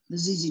the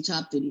ZZ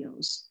Top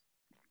videos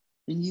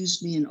and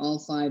used me in all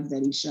 5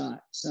 that he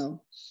shot.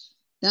 So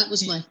that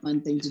was my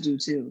fun thing to do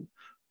too.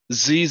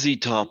 ZZ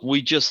Top,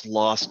 we just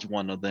lost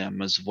one of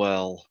them as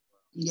well.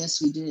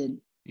 Yes, we did.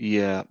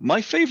 Yeah,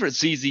 my favorite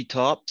ZZ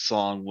Top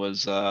song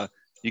was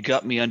 "You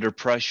Got Me Under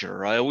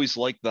Pressure." I always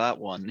liked that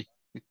one.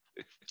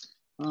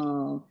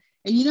 Oh,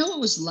 and you know what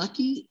was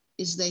lucky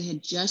is they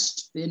had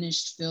just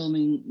finished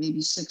filming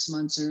maybe 6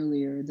 months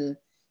earlier the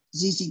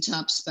ZZ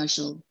Top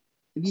special.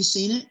 Have you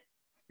seen it?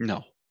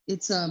 No.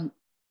 It's a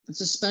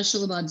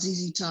special about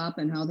ZZ Top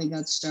and how they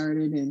got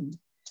started, and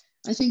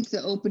I think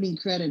the opening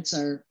credits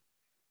are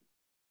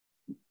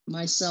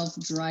myself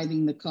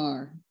driving the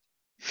car.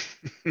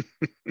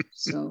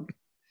 So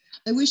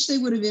I wish they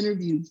would have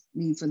interviewed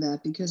me for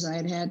that, because I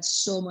had had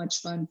so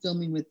much fun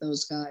filming with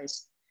those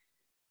guys.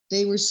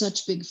 They were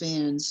such big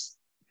fans.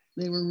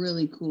 They were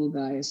really cool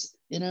guys.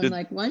 And I'm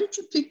like, why did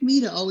you pick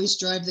me to always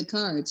drive the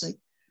car? It's like,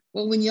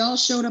 well, when y'all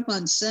showed up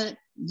on set,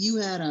 you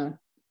had a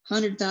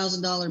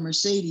 $100,000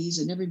 Mercedes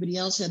and everybody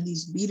else had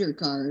these beater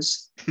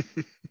cars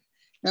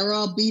that were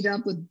all beat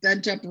up with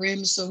bent up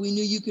rims. So we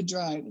knew you could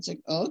drive. It's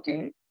like, oh,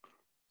 okay.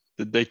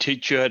 Did they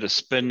teach you how to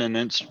spin an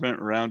instrument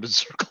around in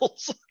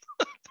circles?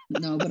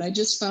 No, but I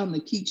just found the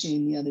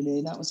keychain the other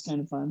day. That was kind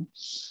of fun.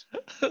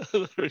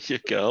 There you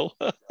go.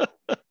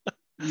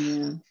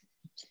 Yeah.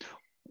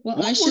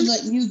 Well, I should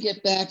let you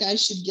get back. I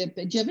should get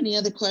back. Do you have any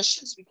other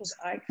questions? Because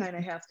I kind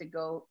of have to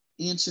go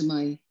answer.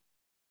 My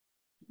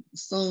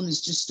phone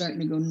is just starting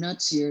to go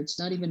nuts here. It's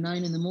not even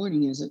 9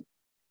 a.m, is it?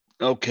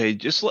 Okay,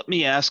 just let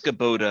me ask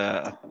about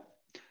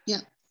yeah.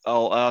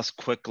 I'll ask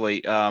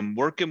quickly.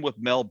 Working with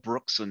Mel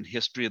Brooks in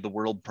History of the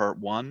World Part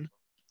 1.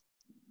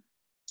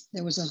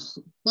 There was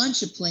a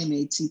bunch of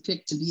playmates he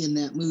picked to be in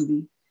that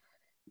movie.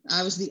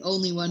 I was the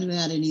only one who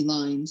had any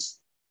lines,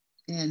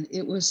 and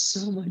it was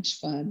so much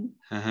fun.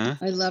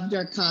 I loved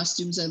our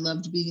costumes. I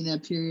loved being in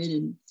that period,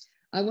 and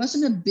I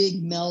wasn't a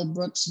big Mel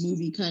Brooks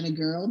movie kind of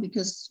girl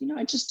because,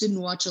 I just didn't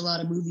watch a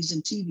lot of movies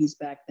and TVs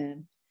back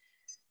then.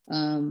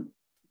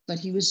 But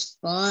he was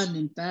fun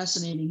and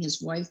fascinating.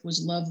 His wife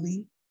was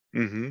lovely.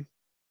 Mm-hmm.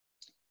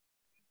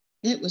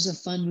 It was a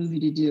fun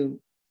movie to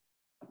do.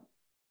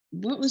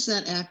 What was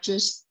that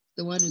actress?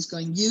 The one who's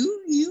going,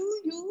 you.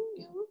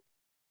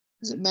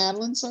 Is it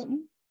Madeline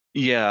something?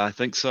 Yeah, I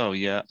think so.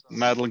 Yeah.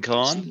 Madeline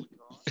Kahn.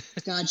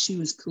 God, she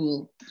was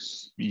cool.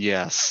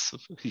 Yes.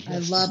 I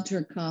loved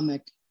her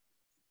comic.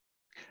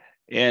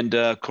 And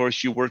of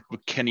course, you worked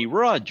with Kenny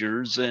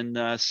Rogers in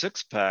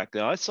Six Pack.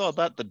 Now, I saw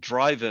that the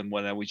drive-in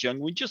when I was young.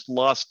 We just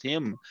lost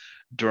him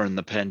during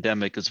the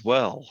pandemic as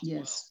well.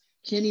 Yes.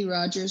 Kenny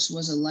Rogers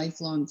was a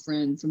lifelong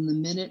friend. From the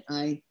minute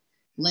I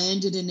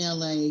landed in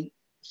LA,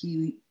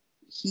 he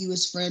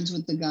was friends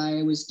with the guy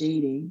I was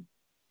dating.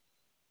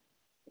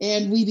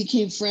 And we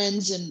became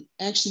friends and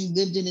actually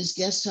lived in his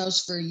guest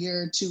house for a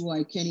year or two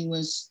while Kenny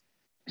was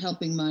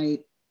helping my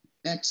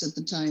ex at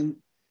the time,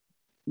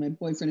 my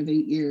boyfriend of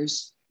 8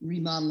 years,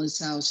 remodel his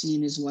house. He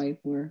and his wife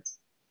were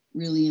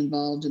really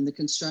involved in the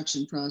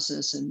construction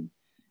process. And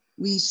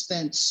we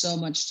spent so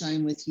much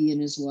time with he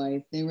and his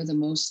wife. They were the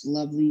most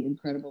lovely,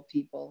 incredible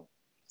people.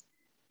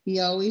 He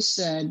always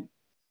said,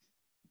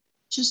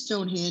 just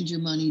don't hand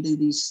your money to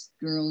these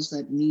girls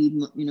that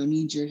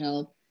need your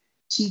help.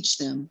 Teach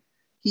them.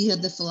 He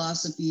had the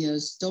philosophy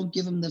as don't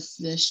give them the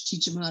fish,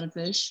 teach them how to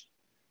fish.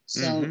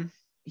 So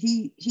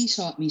he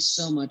taught me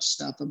so much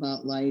stuff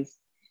about life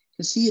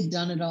because he had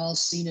done it all,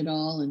 seen it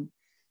all. And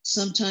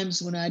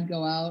sometimes when I'd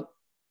go out,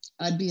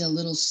 I'd be a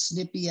little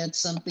snippy at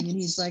something. And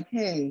he's like,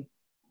 hey,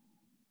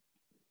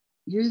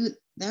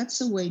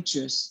 that's a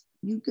waitress.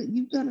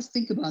 You've got to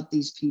think about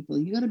these people.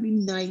 You got to be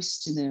nice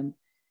to them.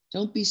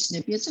 Don't be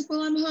snippy. It's like,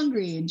 well, I'm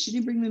hungry and she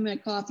didn't bring me my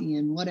coffee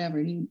and whatever.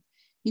 And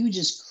he would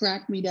just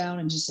crack me down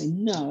and just say,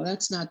 no,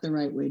 that's not the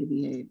right way to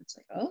behave. It's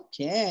like,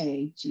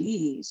 okay,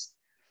 geez.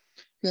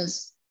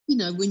 Because,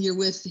 when you're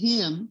with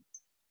him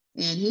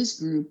and his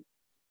group,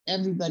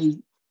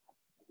 everybody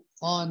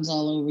fawns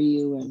all over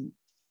you and,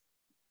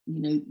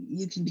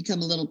 you can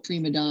become a little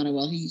prima donna.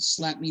 Well, he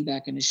slapped me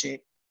back into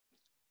shape.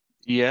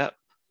 Yeah,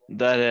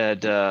 that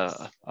had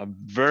a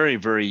very,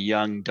 very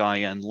young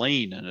Diane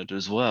Lane in it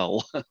as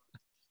well.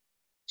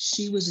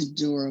 She was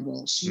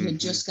adorable. She had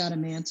just got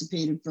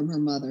emancipated from her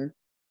mother.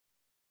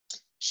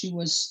 She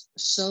was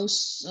so,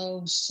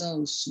 so,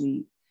 so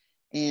sweet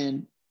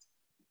and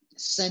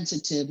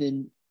sensitive.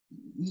 And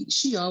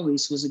she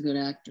always was a good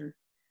actor.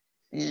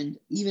 And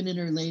even in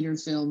her later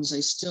films, I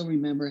still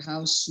remember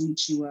how sweet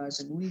she was.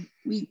 And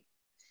we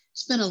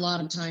spent a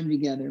lot of time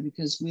together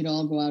because we'd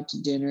all go out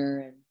to dinner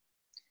and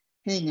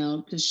hang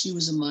out because she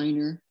was a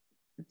minor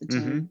at the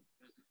time.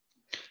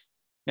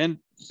 And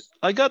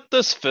I got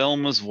this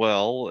film as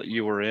well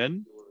you were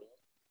in,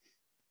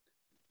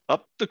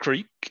 Up the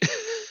Creek.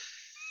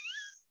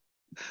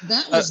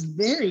 That was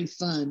very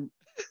fun.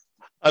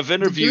 I've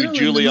interviewed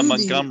Julia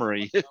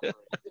Montgomery.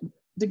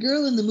 The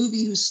girl in the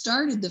movie who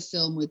started the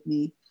film with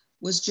me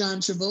was John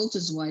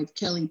Travolta's wife,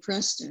 Kelly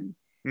Preston.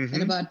 And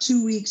Mm-hmm. about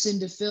 2 weeks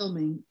into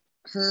filming,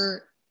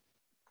 her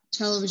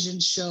television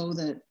show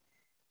that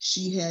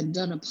she had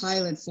done a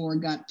pilot for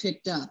got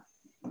picked up.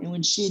 And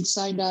when she had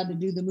signed on to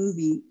do the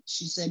movie,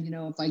 she said,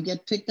 if I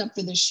get picked up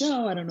for the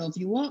show, I don't know if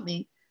you want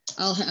me,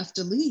 I'll have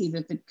to leave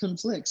if it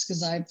conflicts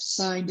because I've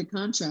signed a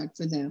contract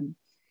for them.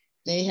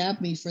 They have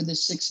me for the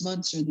 6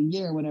 months or the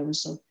year or whatever.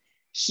 So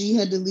she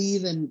had to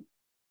leave and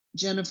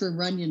Jennifer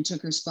Runyon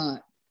took her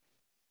spot.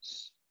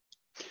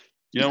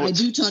 I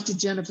do talk to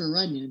Jennifer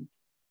Runyon.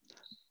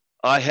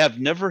 I have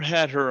never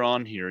had her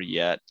on here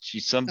yet.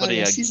 She's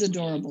somebody she's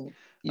adorable.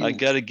 Yeah. I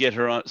got to get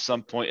her on at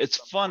some point. It's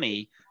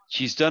funny.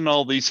 She's done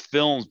all these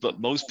films, but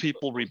most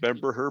people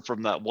remember her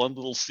from that one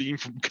little scene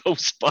from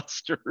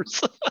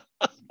Ghostbusters.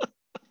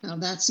 Now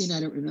that scene I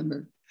don't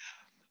remember.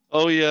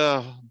 Oh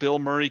yeah, Bill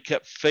Murray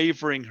kept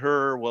favoring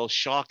her while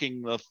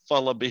shocking the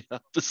fella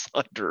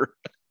beside her.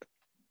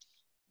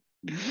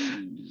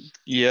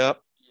 Yep.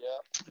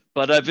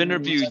 But I've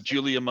interviewed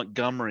Julia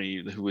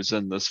Montgomery, who was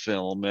in this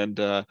film,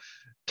 and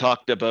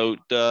talked about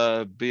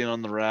being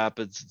on the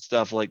rapids and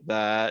stuff like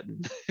that.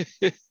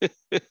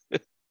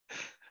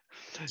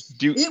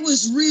 It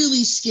was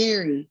really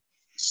scary.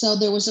 So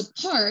there was a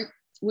part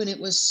when it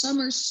was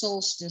summer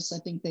solstice, I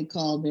think they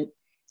called it,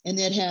 and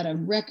it had a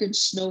record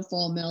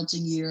snowfall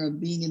melting year of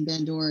being in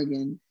Bend,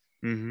 Oregon.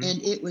 Mm-hmm.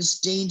 And it was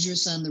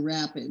dangerous on the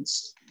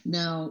rapids.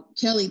 Now,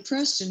 Kelly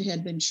Preston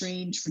had been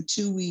trained for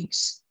 2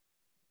 weeks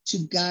to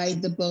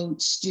guide the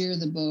boat, steer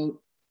the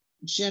boat.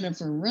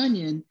 Jennifer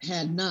Runyon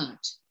had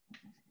not.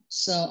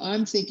 So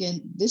I'm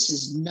thinking, this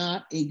is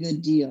not a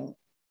good deal.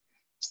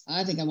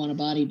 I think I want a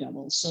body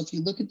double. So if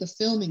you look at the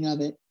filming of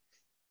it,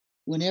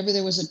 whenever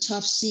there was a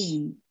tough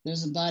scene,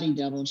 there's a body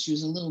double. And she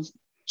was a little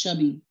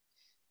chubby,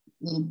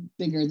 a little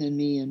bigger than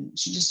me. And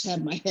she just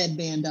had my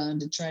headband on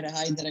to try to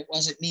hide that it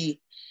wasn't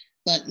me.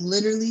 But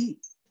literally,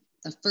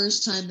 the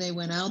first time they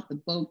went out, the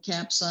boat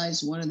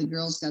capsized. One of the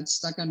girls got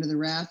stuck under the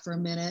raft for a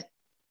minute.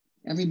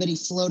 Everybody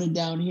floated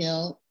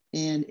downhill.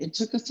 And it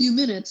took a few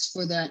minutes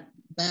for that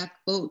back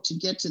boat to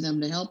get to them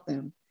to help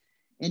them.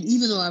 And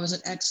even though I was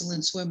an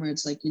excellent swimmer,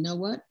 it's like, you know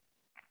what?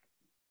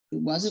 It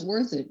wasn't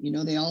worth it.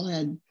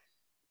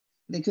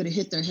 They could have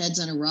hit their heads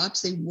on the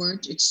rocks. They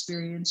weren't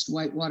experienced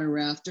whitewater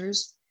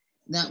rafters.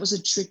 That was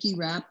a tricky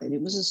rapid.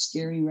 It was a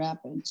scary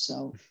rapid.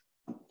 So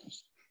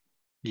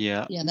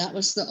yeah, that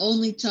was the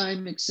only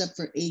time except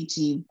for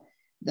A-Team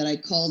that I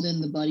called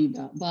in the body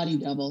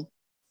double.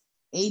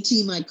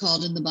 A-Team, I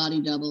called in the body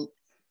double.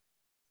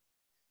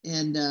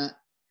 And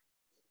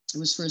it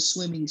was for a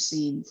swimming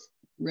scene,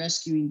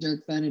 rescuing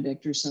Dirk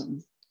Benedict or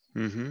something.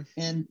 Mm-hmm.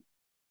 And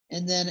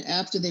then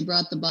after they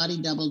brought the body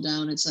double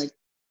down, it's like,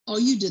 oh,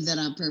 you did that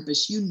on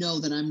purpose. You know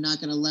that I'm not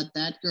going to let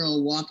that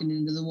girl walking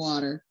into the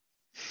water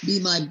be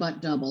my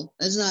butt double.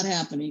 That's not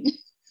happening.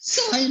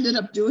 So I ended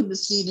up doing the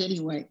scene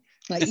anyway.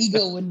 My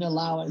ego wouldn't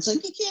allow it. It's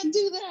like, you can't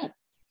do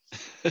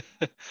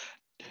that.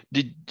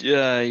 Did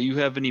you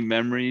have any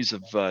memories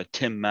of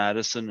Tim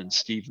Madison and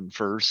Stephen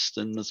Furst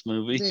in this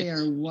movie? They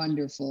are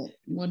wonderful,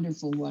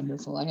 wonderful,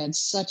 wonderful. I had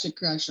such a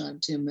crush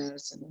on Tim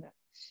Madison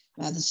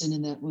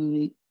in that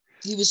movie.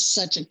 He was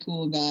such a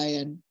cool guy,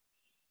 and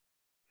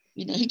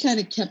he kind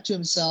of kept to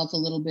himself a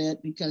little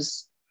bit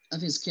because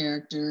of his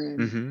character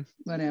and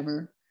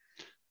whatever.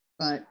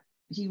 But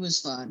he was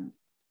fun.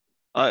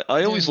 I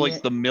always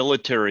liked the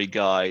military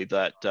guy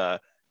that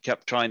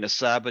kept trying to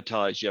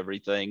sabotage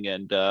everything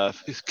and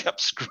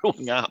kept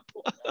screwing up.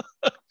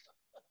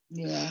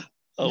 Yeah,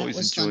 always that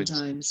was enjoyed fun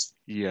times.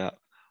 Yeah.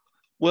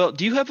 Well,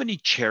 do you have any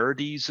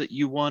charities that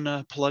you want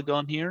to plug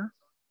on here?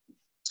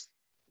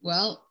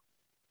 Well,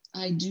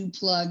 I do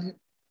plug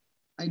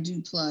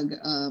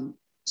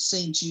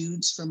St.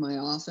 Jude's for my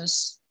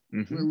office.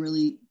 Mm-hmm. We're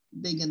really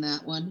big in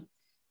that one.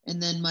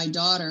 And then my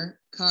daughter,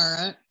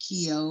 Jeana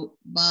Keough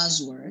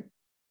Bosworth,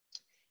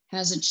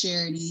 has a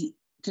charity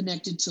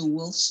connected to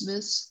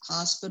Wolfsmith's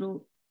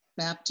Hospital,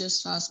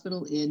 Baptist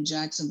Hospital in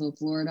Jacksonville,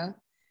 Florida.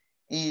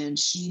 And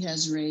she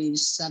has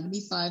raised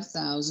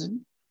 $75,000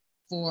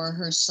 for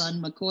her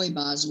son, McCoy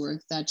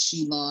Bosworth, that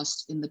she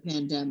lost in the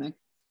pandemic,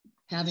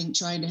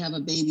 trying to have a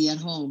baby at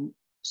home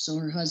so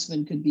her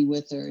husband could be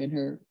with her, and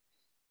her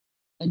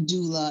a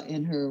doula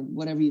and her,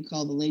 whatever you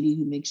call the lady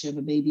who makes you have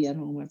a baby at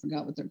home. I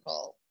forgot what they're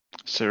called.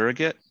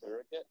 Surrogate?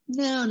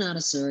 No, not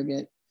a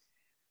surrogate.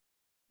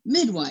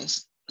 Midwife.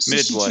 So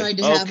Midwife. She tried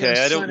to have okay,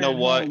 her I don't know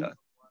why. Home.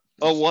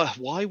 Oh,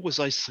 why was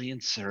I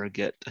saying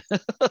surrogate?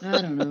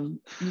 I don't know.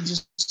 You're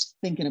just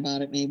thinking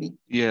about it, maybe.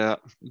 Yeah,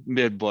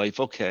 midwife.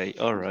 Okay,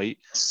 all right.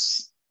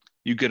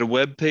 You get a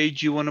web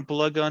page you want to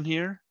plug on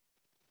here?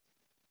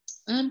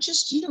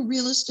 Just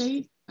real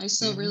estate. I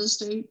sell real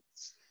estate.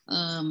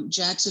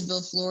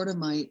 Jacksonville, Florida.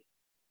 My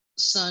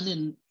son,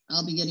 and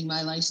I'll be getting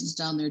my license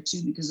down there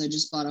too because I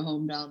just bought a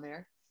home down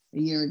there a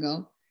year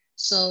ago.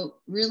 So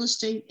real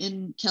estate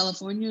in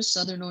California,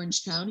 Southern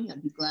Orange County.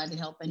 I'd be glad to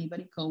help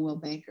anybody. Coldwell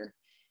Banker.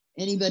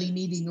 Anybody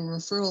needing a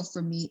referral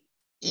from me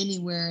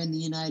anywhere in the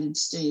United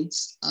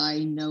States.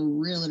 I know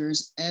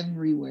realtors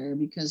everywhere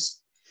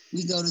because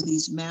we go to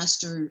these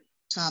master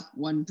top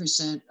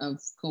 1% of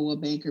Coldwell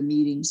Banker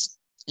meetings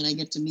and I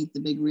get to meet the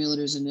big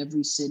realtors in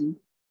every city.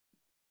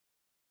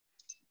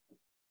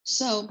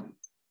 So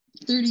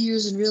 30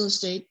 years in real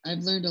estate, I've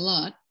learned a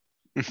lot.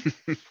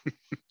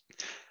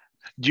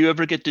 Do you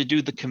ever get to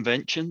do the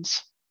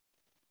conventions?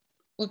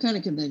 What kind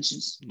of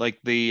conventions? Like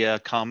the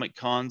Comic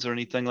Cons or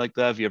anything like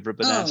that? Have you ever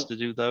been asked to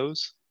do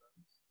those?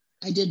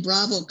 I did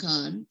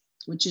BravoCon,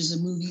 which is a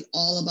movie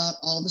all about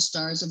all the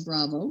stars of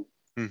Bravo.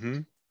 Mm-hmm.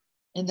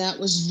 And that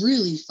was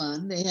really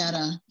fun. They had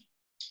a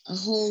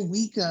whole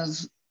week of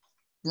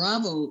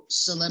Bravo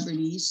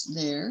celebrities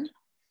there,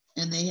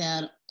 and they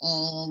had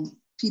all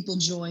people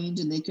joined,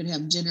 and they could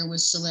have dinner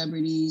with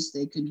celebrities.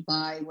 They could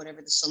buy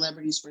whatever the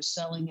celebrities were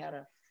selling at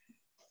a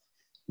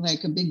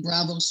big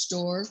Bravo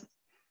store.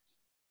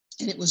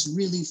 And it was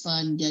really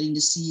fun getting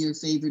to see your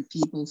favorite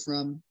people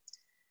from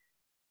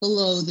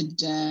Below the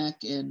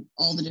Deck and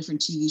all the different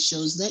TV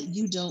shows that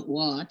you don't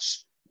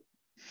watch.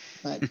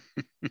 But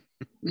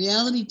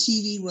reality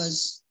TV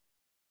was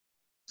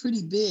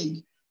pretty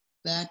big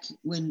back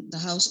when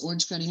the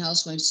Orange County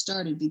Housewives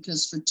started,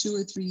 because for 2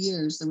 or 3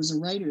 years there was a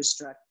writer's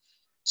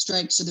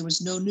strike. So there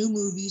was no new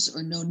movies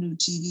or no new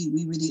TV.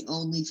 We were the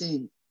only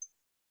thing.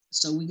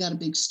 So we got a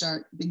big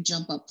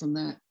jump up from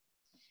that.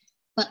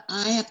 But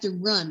I have to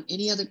run.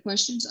 Any other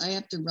questions? I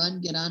have to run,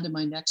 get on to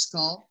my next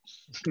call.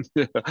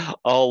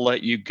 I'll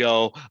let you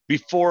go.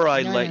 Before I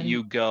Yeah, let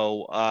you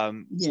go,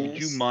 would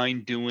you yes.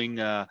 mind doing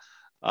a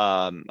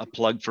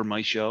plug for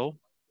my show?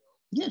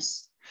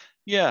 Yes.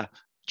 Yeah,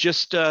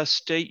 just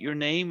state your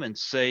name and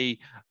say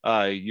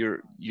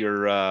you're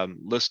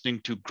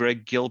listening to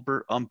Greg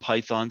Gilbert on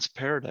Python's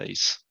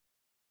Paradise.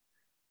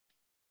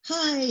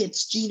 Hi,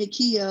 it's Jeana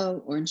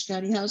Keough, Orange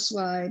County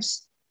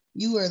Housewives.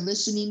 You are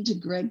listening to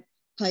Greg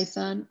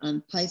Python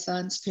on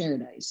Python's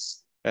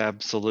Paradise.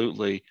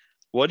 Absolutely.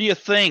 What do you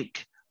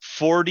think?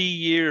 40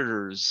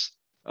 years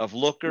of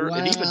Looker. Wow.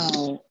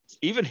 And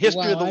even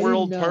History of the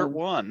World Part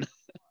 1.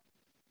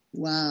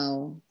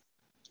 Wow.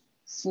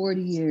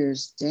 40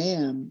 years.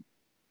 Damn.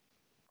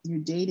 You're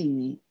dating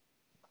me.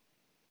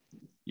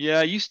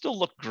 Yeah, you still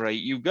look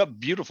great. You've got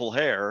beautiful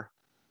hair.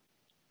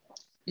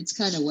 It's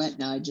kind of wet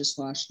now. I just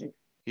washed it.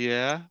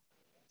 Yeah.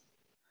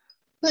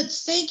 But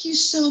thank you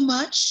so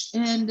much.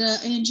 And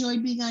I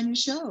enjoyed being on your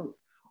show.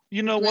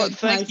 You know Greg what?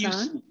 Thank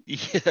Python. you.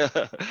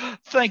 Yeah.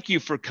 Thank you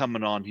for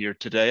coming on here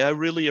today. I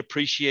really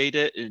appreciate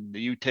it, and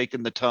you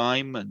taking the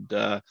time.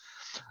 And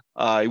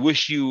I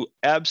wish you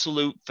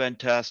absolute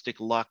fantastic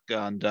luck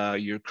on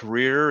your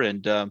career.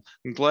 And I'm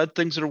glad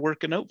things are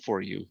working out for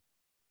you.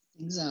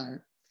 Things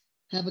are.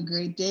 Have a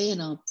great day,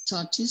 and I'll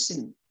talk to you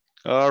soon.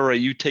 All right.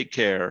 You take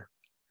care.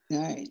 All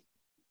right.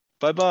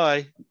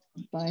 Bye-bye.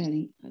 Bye,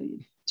 honey. How do you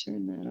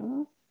turn that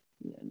off?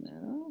 Turn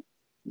that off.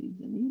 Leave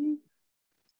the meeting.